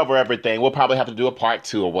can't cover everything. We'll probably have to do a part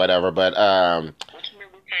 2 or whatever, but, What you mean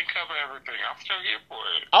we can't cover everything? I'm still here for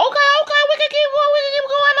it. Okay, we can keep going.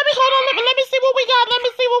 Let me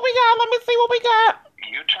see what we got.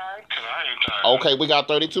 You tired? Because I ain't tired. Okay, we got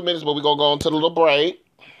 32 minutes, but we're going to go on to the little break.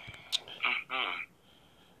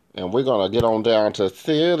 And we're going to get on down to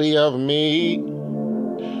Silly of Me.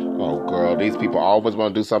 Oh, girl, these people always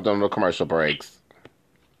want to do something on the commercial breaks.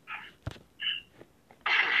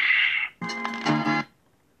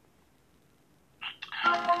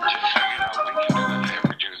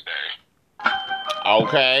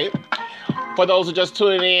 Okay. For those who just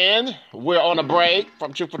tuning in, we're on a break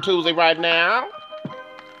from Truth for Tuesday right now.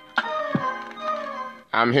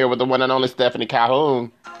 I'm here with the one and only Stefhannie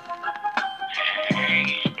Calhoun.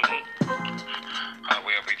 Hey.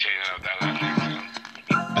 We'll be changing up that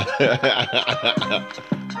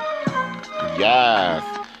Yes.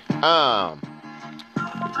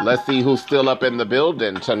 Let's see who's still up in the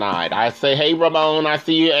building tonight. I say, hey, Ramon, I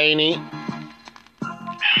see you, Amy.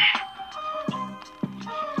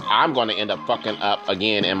 I'm going to end up fucking up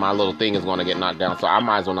again, and my little thing is going to get knocked down, so I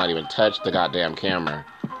might as well not even touch the goddamn camera.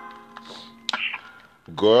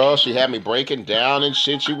 Girl, she had me breaking down and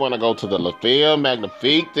shit. You want to go to the La Film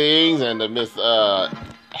Magnifique things and the Miss,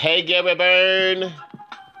 hey, Gary Byrne. Look,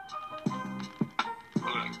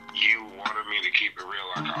 you wanted me to keep it real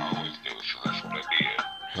like I always do, so that's what I did.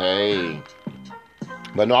 Hey.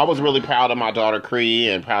 But no, I was really proud of my daughter Cree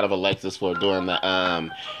and proud of Alexis for doing the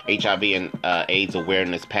HIV and AIDS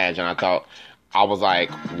awareness pageant. I was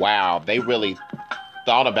like, wow, they really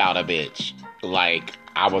thought about a bitch. Like,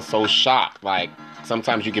 I was so shocked. Like,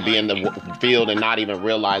 sometimes you could be in the field and not even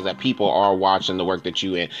realize that people are watching the work that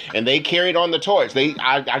you in. And they carried on the torch.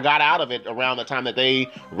 I got out of it around the time that they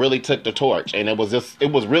really took the torch. And it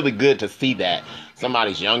was really good to see that.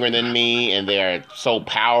 Somebody's younger than me and they're so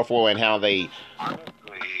powerful in how they...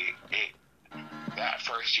 That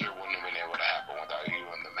first year wouldn't have been able to happen without you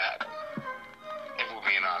and the madam. If we're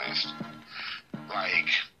being honest. Like,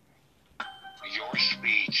 your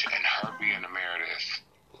speech and her being emeritus,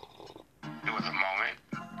 it was a moment.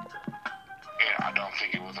 And I don't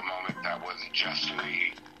think it was a moment that was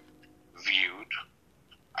justly viewed.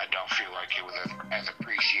 I don't feel like it was as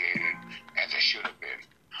appreciated as it should have been.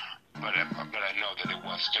 But I know that it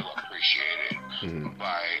was still appreciated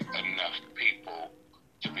by enough people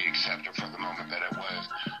to be accepted for the moment that it was.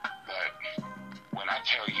 But when I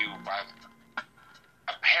tell you by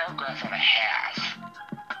a paragraph and a half,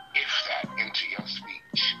 if that, into your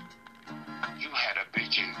speech, you had a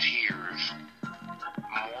bitch in tears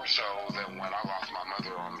more so than when I lost my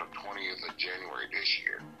mother on the 20th of January this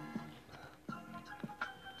year.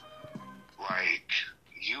 Like,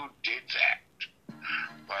 you did that.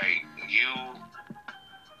 Like,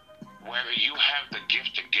 whether you have the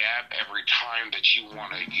gift of gab every time that you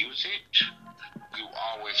want to use it, you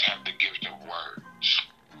always have the gift of words.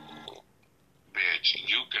 Bitch,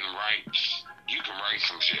 you can write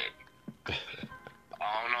some shit. I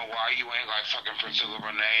don't know why you ain't like fucking Priscilla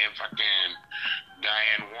Renee and fucking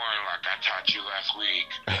Diane Warren like I taught you last week.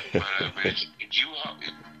 But bitch, you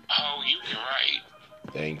can write.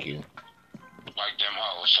 Thank you. Like them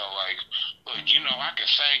hoes. So like, look, you know I can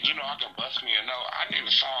sing, I can bust me a note. I need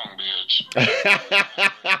a song, bitch.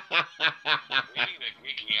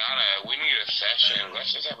 We need a session.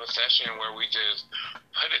 Let's just have a session where we just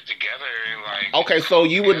put it together and like. Okay, so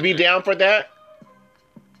you would be down for that?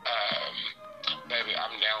 Baby,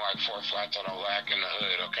 I'm down like 4 flats on a lack in the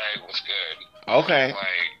hood. Okay, what's good? Okay.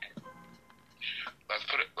 Like, let's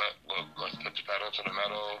put the pedal to the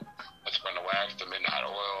metal. Let's burn the wax, the midnight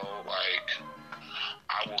oil. Like,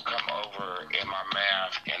 I will come over in my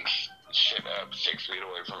mask and shit up 6 feet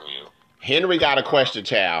away from you. Henry got a question,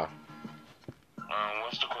 child.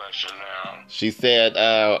 What's the question now? She said,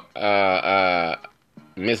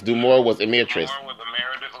 Miss Dumore was emeritus. Dumore was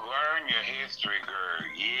emeritus. Learn your history, girl.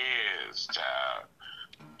 Yes, child.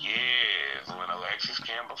 Yes, when Alexis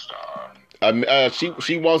Campbell starred.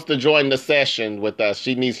 She wants to join the session with us.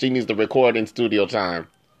 She needs the recording studio time.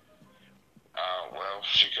 Well,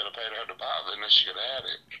 she could have paid her deposit and then she could have had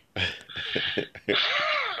it.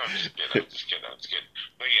 I'm just kidding.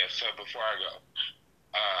 But yeah, so before I go,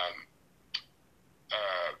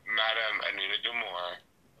 Madam Anita Dumore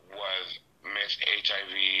was Miss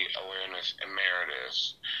HIV Awareness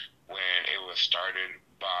Emeritus when it was started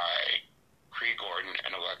by Cree Gordon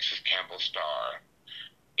and Alexis Campbell Starr.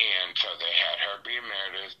 And so they had her be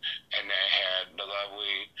emeritus, and they had the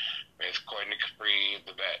lovely Miss Courtney Capri,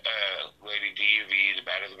 Lady DUV, the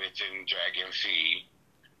baddest bitch in Drag MC,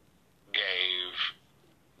 gave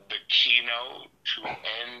the keynote to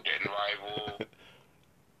end and rival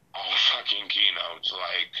all fucking keynotes.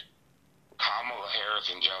 Like, Kamala Harris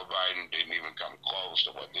and Joe Biden didn't even come close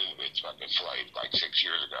to what this bitch fucking slayed like 6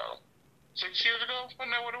 years ago. 6 years ago?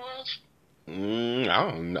 Wasn't that what it was? I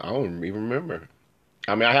don't even remember.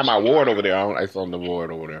 I mean, I have my ward over there. It's on the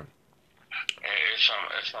ward over there.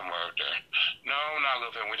 It's somewhere up there. No, not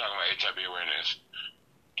Lil Finn. We're talking about HIV awareness.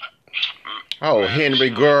 Oh,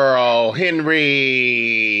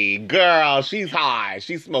 Henry, girl, she's high.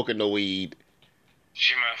 She's smoking the weed.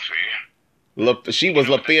 She must be. She was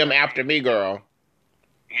La Femme after me, girl.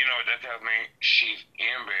 You know what that tells me? She's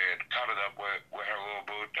in bed, cuddled up with her little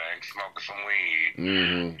boo thing, smoking some weed.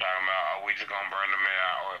 Talking about, we just gonna burn the man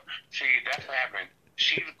out. See, that's what happened.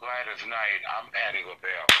 She's Gladys Knight. I'm Patti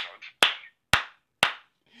LaBelle.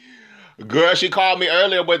 Girl, she called me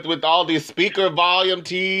earlier with all these speaker volume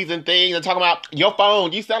T's and things and talking about your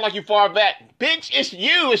phone. You sound like you far back. Bitch, it's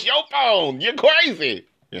you. It's your phone. You're crazy.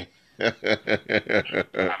 I mean,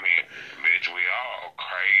 bitch, we all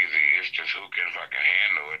crazy. It's just who can fucking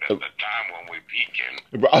handle it at the time when we peaking.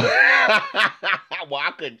 Well,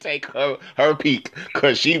 I couldn't take her peak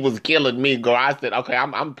because she was killing me, girl. I said, okay,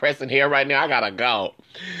 I'm pressing here right now. I gotta go.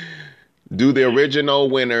 Do the original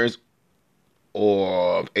winners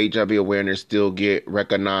or HIV awareness still get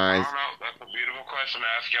recognized? I don't know. That's a beautiful question to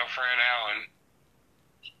ask your friend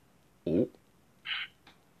Alan. Ooh.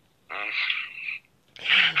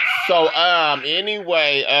 So,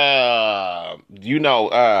 anyway,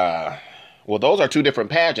 well, those are two different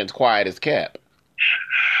pageants, quiet as kept.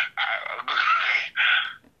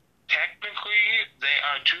 Technically, they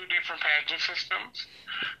are two different pageant systems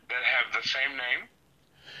that have the same name.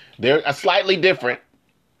 They're slightly different.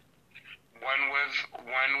 One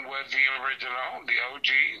was the original, the OG.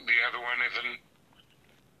 The other one is an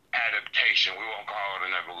adaptation. We won't call it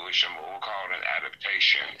an evolution, but we'll call it an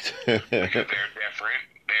adaptation because they're different.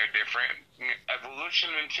 They're different.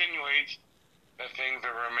 Evolution insinuates that things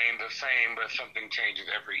that remain the same, but something changes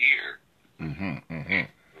every year. It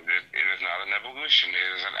is not an evolution. It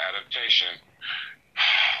is an adaptation.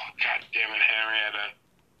 God damn it, Henrietta.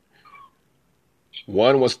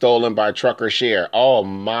 One was stolen by Trucker Share. Oh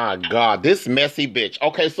my God, this messy bitch.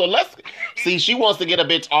 Okay, so let's see. She wants to get a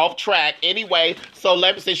bitch off track anyway. So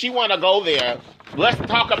since she want to go there, let's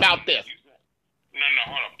talk about this. No,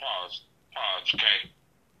 hold on, pause, okay.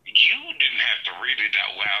 You didn't have to read it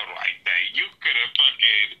out loud like that. You could have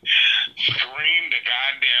fucking screamed the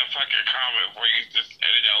goddamn fucking comment before you just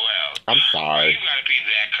said it out loud. I'm sorry. You gotta be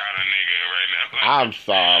that kind of nigga right now.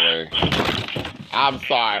 I'm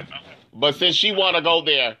sorry. But since she want to go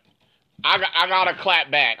there, I gotta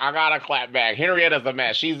clap back. Henrietta's a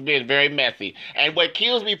mess. She's been very messy. And what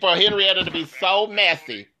kills me for Henrietta to be so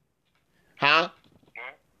messy, huh?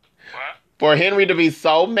 What? For Henry to be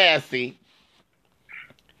so messy,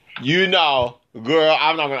 girl,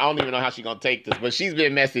 I don't even know how she's gonna take this, but she's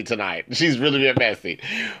been messy tonight. She's really been messy.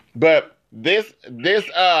 But this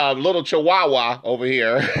little chihuahua over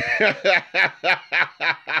here,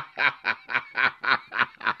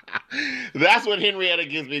 that's what Henrietta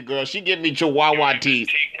gives me, girl. She gives me chihuahua teeth.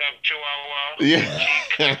 Teacup chihuahua.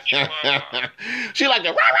 Yeah. Chihuahua. She like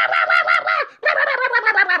the. Not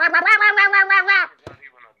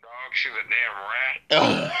even a dog. She's a damn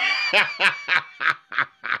rat.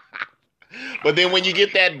 But then when you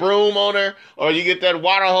get that broom on her, or you get that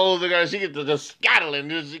water hose on her, she gets to just scattling.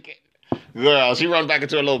 Girl, she runs back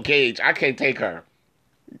into a little cage. I can't take her.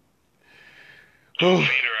 Feed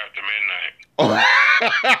her after midnight.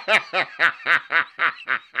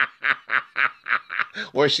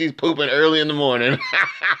 Or she's pooping early in the morning. No,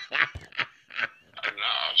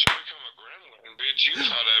 she become a gremlin, bitch. You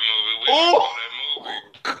saw that movie. We saw that movie.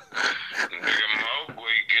 Nigga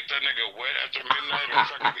Mowgli, get that nigga wet after midnight or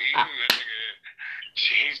fucking eating that nigga.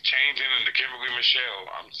 He's changing into Kimberly Michelle,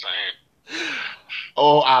 I'm saying.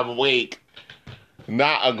 Oh, I'm weak.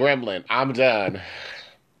 Not a gremlin. I'm done.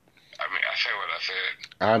 I mean, I said what I said.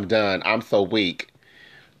 I'm done. I'm so weak.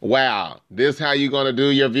 Wow. This how you gonna do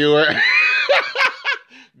your viewer?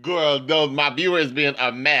 Girl, no, my viewer has been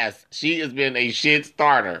a mess. She has been a shit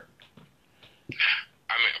starter.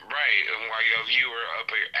 I mean, right, and while your viewer up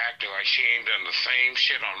here acting like she ain't done the same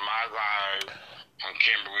shit on my live, on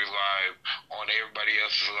Kimberly's live, on everybody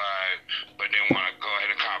else's live, but then want to go ahead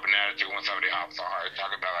and cop an attitude when somebody hops on her,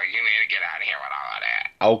 talking about like, you need to get out of here with all of that.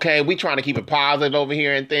 Okay, we trying to keep it positive over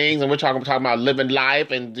here and things, and we're talking about living life,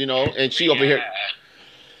 and and she over here.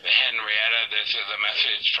 Henrietta, this is a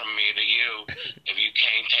message from me to you. If you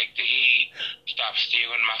can't take the heat, stop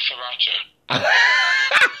stealing my sriracha.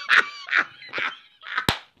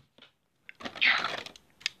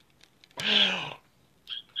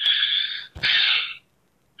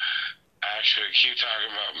 Actually, keep talking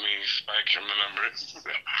about me spiking the numbers.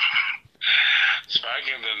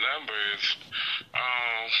 Spiking the numbers.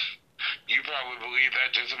 You probably believe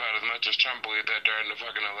that just about as much as Trump believed that during the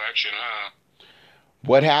fucking election, huh?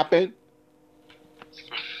 What happened?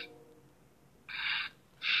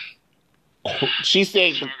 She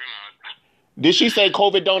said. Did she say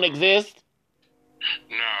COVID don't exist?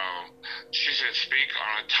 No. She said speak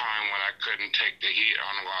on a time when I couldn't take the heat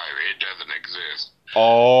on live. It doesn't exist.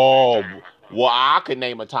 Oh, well, I could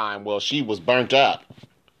name a time. Well, she was burnt up.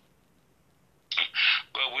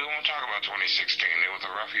 But we won't talk about 2016. It was a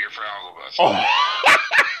rough year for all of us. Oh.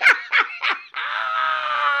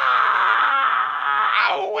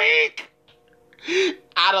 I'm weak.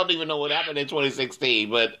 I don't even know what happened in 2016,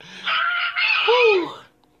 but whew.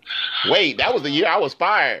 Wait, that was the year I was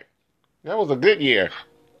fired. That was a good year.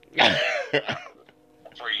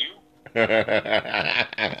 For you?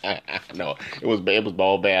 No, it was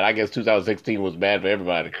all bad. I guess 2016 was bad for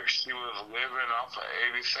everybody. If she was living off of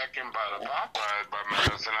 82nd by the Popeyes by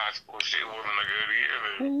Madison High School, she wasn't a good year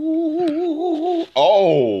then.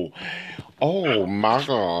 Oh my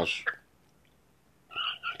gosh.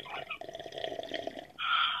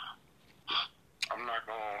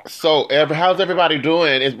 So, how's everybody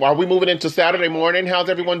doing? Are we moving into Saturday morning? How's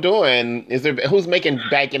everyone doing? Who's making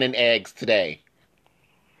bacon and eggs today?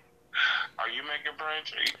 Are you making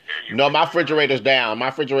brunch? No, my refrigerator's down. My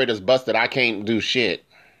refrigerator's busted. I can't do shit.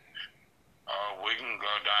 We can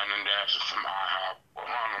go down and dance with some IHOP. I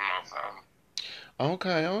don't know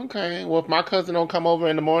something. Okay. Well, if my cousin don't come over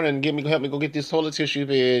in the morning and help me go get this toilet tissue,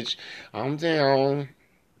 bitch, I'm down.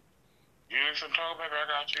 You need some toilet paper? I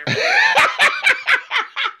got you.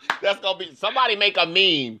 That's gonna be somebody make a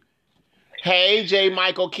meme. Hey, J.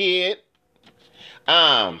 Michael kid. It was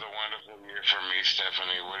a wonderful year for me,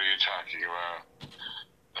 Stephanie. What are you talking about?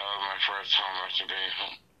 That was my first time after being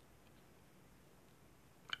home.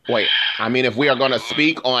 Wait, I mean, if we are gonna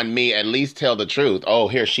speak on me, at least tell the truth. Oh,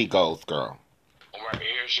 here she goes, girl. Right,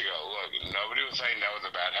 here she goes. Look, nobody was saying that was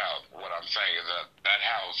a bad house. What I'm saying is that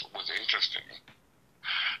house was interesting.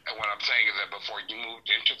 And what I'm saying is that before you moved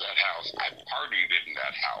into that house, I partied in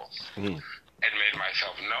that house and made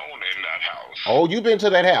myself known in that house. Oh, you've been to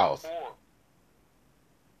that house?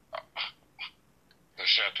 The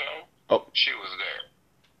chateau? Oh. She was there.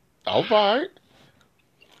 All right.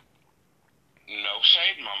 No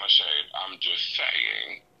shade, mama shade. I'm just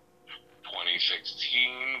saying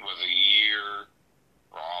 2016 was a year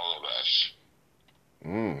for all of us.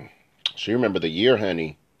 She remember the year,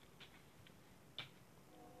 honey.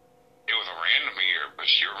 It was a random year, but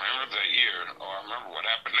she remembers that year. Oh, I remember what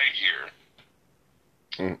happened that year.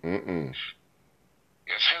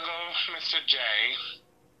 Yes, hello, Mr. J.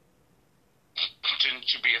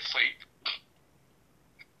 Didn't you be asleep?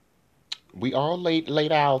 We all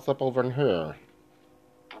late owls up over in here.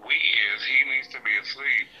 He needs to be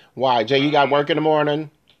asleep. Why, Jay, you got work in the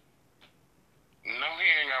morning? No, he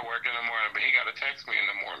ain't got work in the morning, but he got to text me in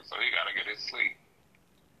the morning, so he got to get his sleep.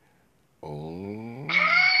 Oh.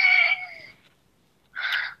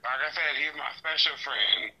 Like I said, he's my special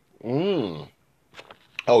friend.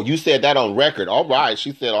 Oh, you said that on record. All right.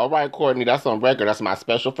 She said, all right, Courtney, that's on record. That's my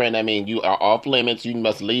special friend. I mean, you are off limits. You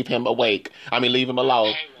must leave him awake. I mean, leave him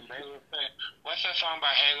alone. What's that song by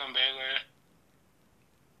Halen Baylor?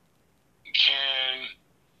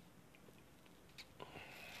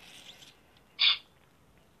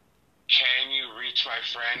 Can you reach my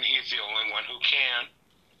friend? He's the only one who can.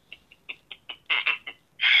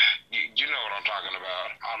 You know what I'm talking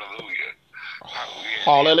about. Hallelujah.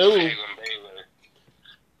 Hallelujah. Halen Baylor.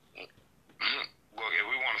 Look, if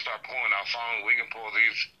we want to start pulling out songs, we can pull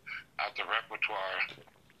these out the repertoire.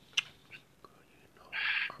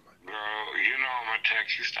 Girl, you know I'm gonna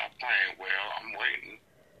text you. Stop playing. Well, I'm waiting.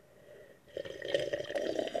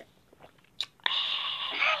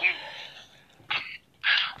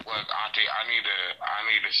 Look, Auntie, I need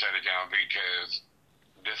to shut it down because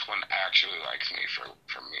this one actually likes me for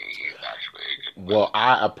me. He's actually a good Well,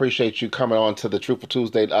 I appreciate you coming on to the Truthful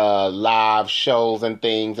Tuesday live shows and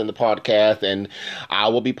things and the podcast, and I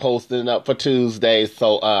will be posting up for Tuesday.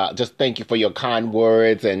 So just thank you for your kind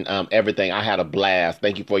words and everything. I had a blast.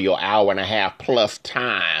 Thank you for your hour and a half plus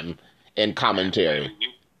time in commentary.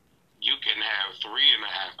 You can have 3.5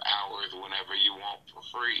 hours whenever you want for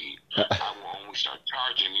free. I will only start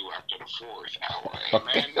charging you after the 4th hour.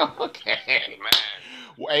 Amen. Okay. Amen.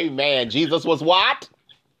 Amen. Jesus was what?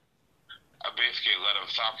 A biscuit. Let him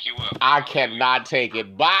sop you up. I cannot take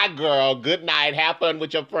it. Bye, girl. Good night. Have fun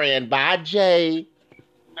with your friend. Bye, Jay.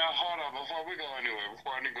 Now, hold on. Before we go anywhere,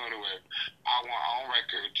 I want on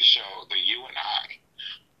record to show that you and I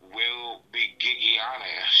will be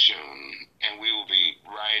Gigiana soon, and we will be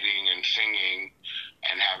writing and singing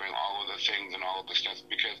and having all of the things and all of the stuff,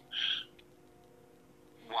 because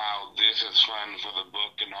while this is fun for the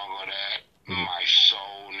book and all of that, my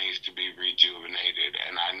soul needs to be rejuvenated,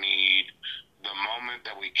 and I need the moment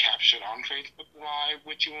that we captured on Facebook Live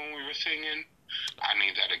with you when we were singing. I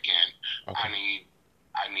need that again. Okay.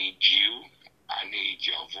 I need you, I need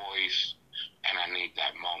your voice, and I need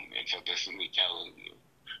that moment. So this is me telling you.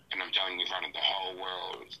 And I'm telling you in front of the whole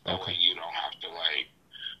world. That way you don't have to,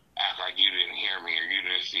 act like you didn't hear me or you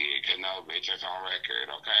didn't see it. Because no, bitch, it's on record.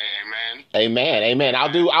 Okay? Amen? Amen.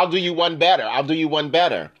 I'll do you one better.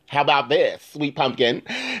 How about this, Sweet Pumpkin?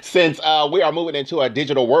 Since we are moving into a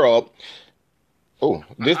digital world,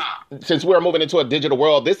 since we're moving into a digital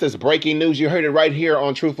world, this is breaking news. You heard it right here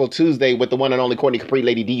on Truthful Tuesday with the one and only Courtney Capri,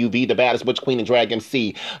 Lady DUV, the baddest butch queen and drag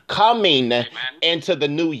MC. Coming into the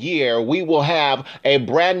new year, we will have a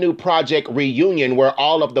brand new project reunion where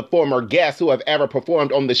all of the former guests who have ever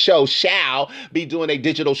performed on the show shall be doing a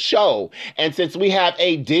digital show. And since we have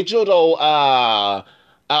a digital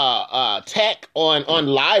tech on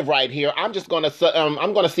live right here, I'm gonna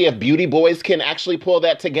see if Beauty Boys can actually pull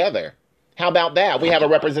that together. How about that? We have a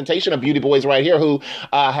representation of beauty boys right here who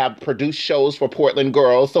have produced shows for Portland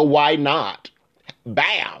girls, so why not? Bam!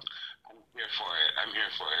 I'm here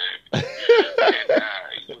for it. And,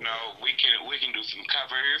 we can do some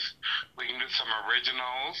covers, we can do some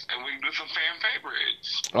originals, and we can do some fan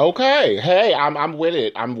favorites. Okay. Hey, I'm with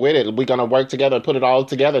it. I'm with it. We're gonna work together and put it all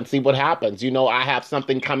together and see what happens. I have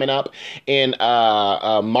something coming up in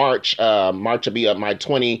March. March will be my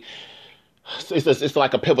 20. It's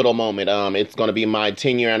like a pivotal moment. It's going to be my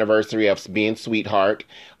 10-year anniversary of being Sweetheart.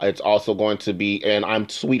 It's also going to be, and I'm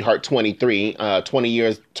Sweetheart 23. 20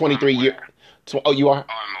 years, 23 years. Oh, you are?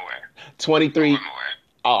 Oh, I'm aware. 23. Oh, I'm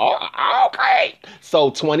aware. Oh, okay. So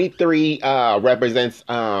 23 represents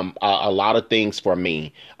a lot of things for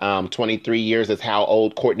me. 23 years is how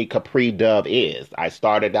old Courtney Capri Dove is. I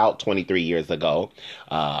started out 23 years ago.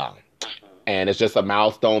 And it's just a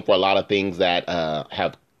milestone for a lot of things that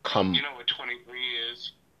have come. You know what 23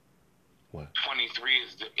 is? What? 23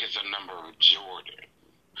 is the number of Jordan.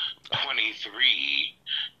 23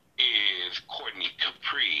 is Courtney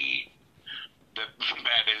Capri, the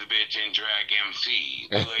baddest bitch in drag MC,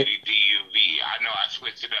 the lady DUV. I know I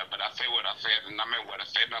switched it up, but I say what I said, and I meant what I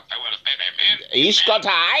said, and I say what I said, amen.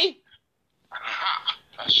 Ishkatai?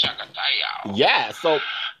 Shakataya. Yeah, so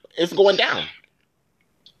it's going down.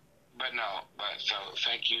 So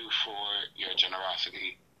thank you for your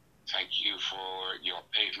generosity. Thank you for your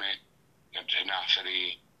pavement, your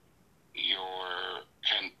tenacity, your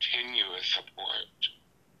continuous support.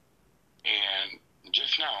 And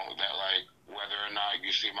just know that, whether or not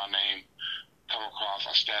you see my name come across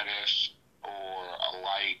a status or a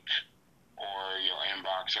like or your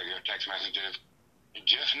inbox or your text messages,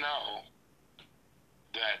 just know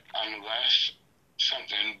that unless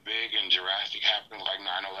something big and drastic happens like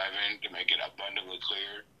 9/11 to make it abundantly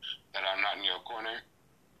clear that I'm not in your corner,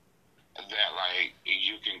 that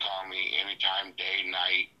you can call me anytime, day,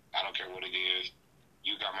 night, I don't care what it is.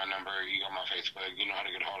 You got my number, you got my Facebook, you know how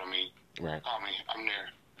to get a hold of me. Right. Call me, I'm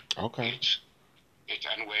there. Okay. It's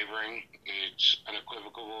unwavering, it's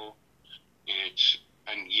unequivocal, it's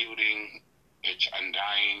unyielding, it's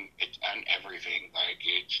undying, it's everything.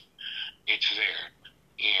 It's there.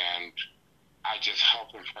 And I just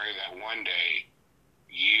hope and pray that one day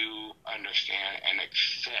you understand and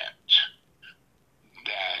accept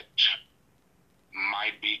that my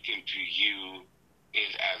beacon to you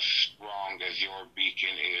is as strong as your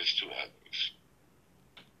beacon is to others.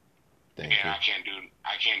 Thank you. I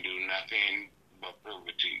can't do nothing but prove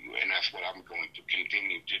it to you, and that's what I'm going to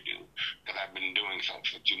continue to do, because I've been doing so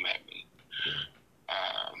since you met me. Yeah.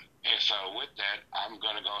 And so with that, I'm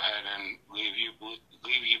going to go ahead and leave you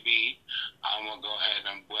be. I'm going to go ahead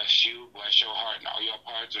and bless you, bless your heart and all your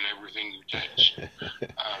parts and everything you touch.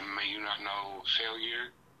 May you not know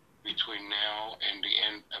failure between now and the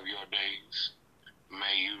end of your days.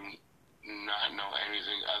 May you not know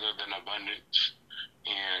anything other than abundance.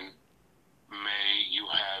 And may you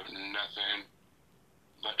have nothing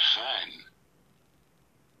but fun.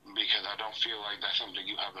 Because I don't feel like that's something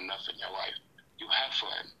you have enough in your life. You have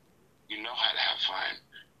fun. You know how to have fun.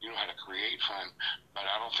 You know how to create fun. But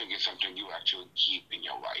I don't think it's something you actually keep in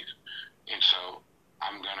your life. And so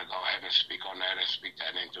I'm going to go ahead and speak on that and speak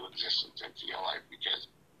that into existence into your life,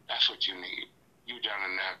 because that's what you need. You've done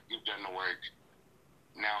enough. You've done the work.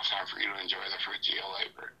 Now it's time for you to enjoy the fruits of your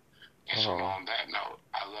labor. And so on that note,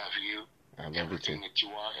 I love you. I love everything you too. that you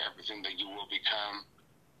are, everything that you will become,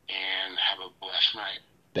 and have a blessed night.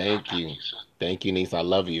 Thank you. Thank you, niece. I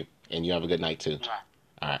love you. And you have a good night too.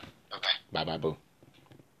 All right. Okay. Bye-bye, boo.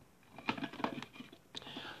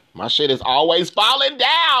 My shit is always falling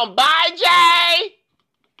down. Bye, Jay.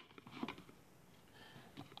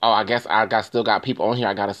 Oh, I guess still got people on here.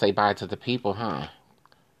 I got to say bye to the people, huh?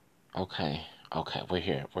 Okay. We're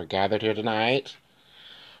here. We're gathered here tonight.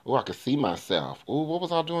 Oh, I can see myself. Oh, what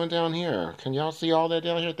was I doing down here? Can y'all see all that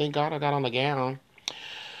down here? Thank God I got on the gown.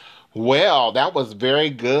 Well, that was very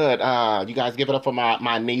good. You guys give it up for my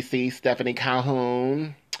niecey, Stefhannie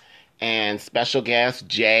Calhoun, and special guest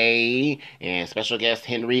Jay, and special guest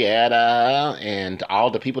Henrietta, and all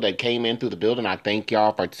the people that came in through the building. I thank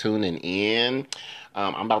y'all for tuning in.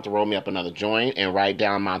 I'm about to roll me up another joint and write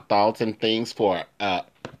down my thoughts and things for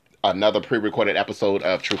another pre-recorded episode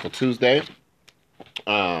of Truthful Tuesday.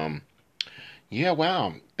 Yeah,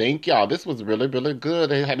 wow. Thank y'all. This was really, really good.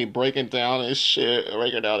 They had me breaking down this shit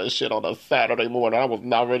on a Saturday morning. I was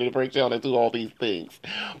not ready to break down and do all these things.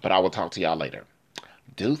 But I will talk to y'all later.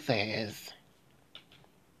 Deuces.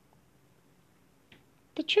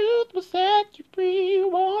 The truth will set you free,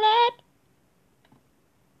 won't it?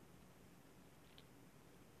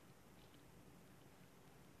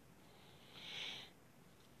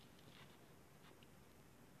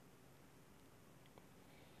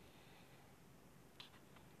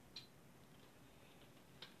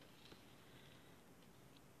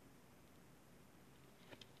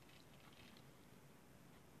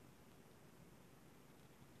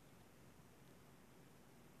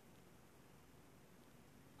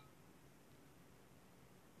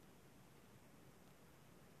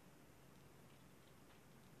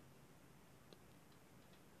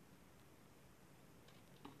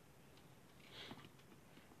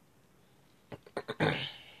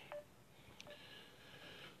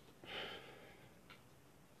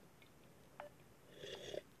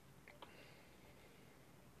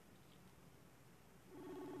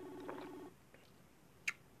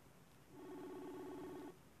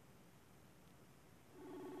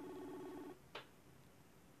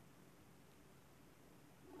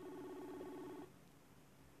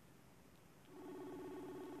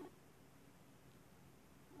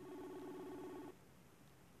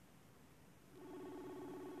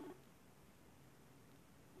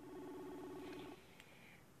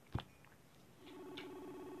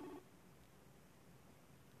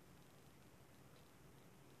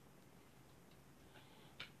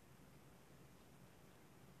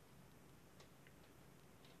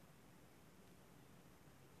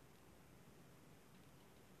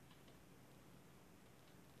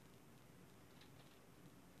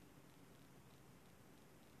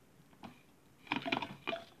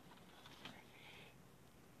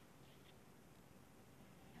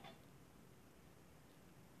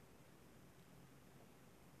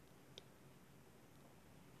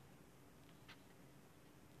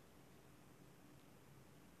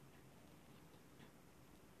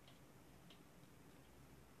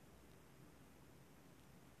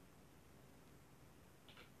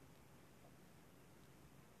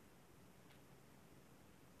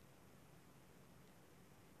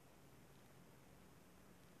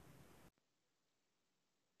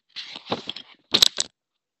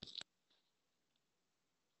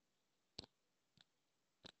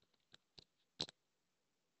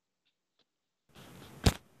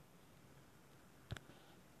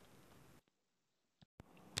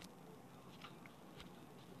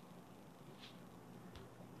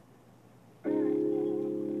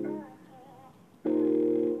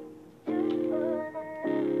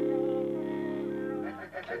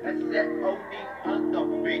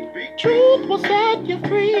 Truth will set you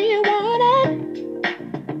free, want it.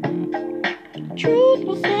 Truth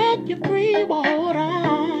will set you free, want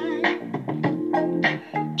it.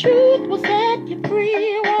 Truth will set you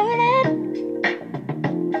free, want it.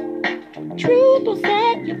 Truth will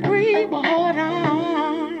set you free, want it.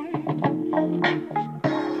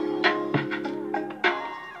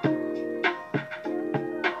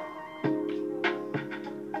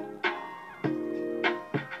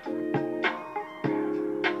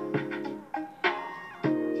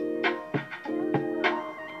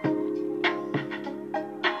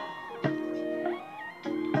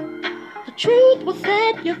 The truth will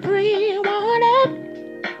set you free, want it.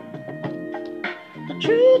 The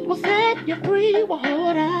truth will set you free,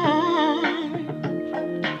 want it.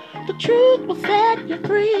 The truth will set you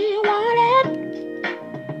free, want it.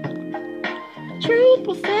 The truth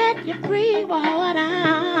will set you free, want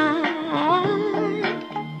it.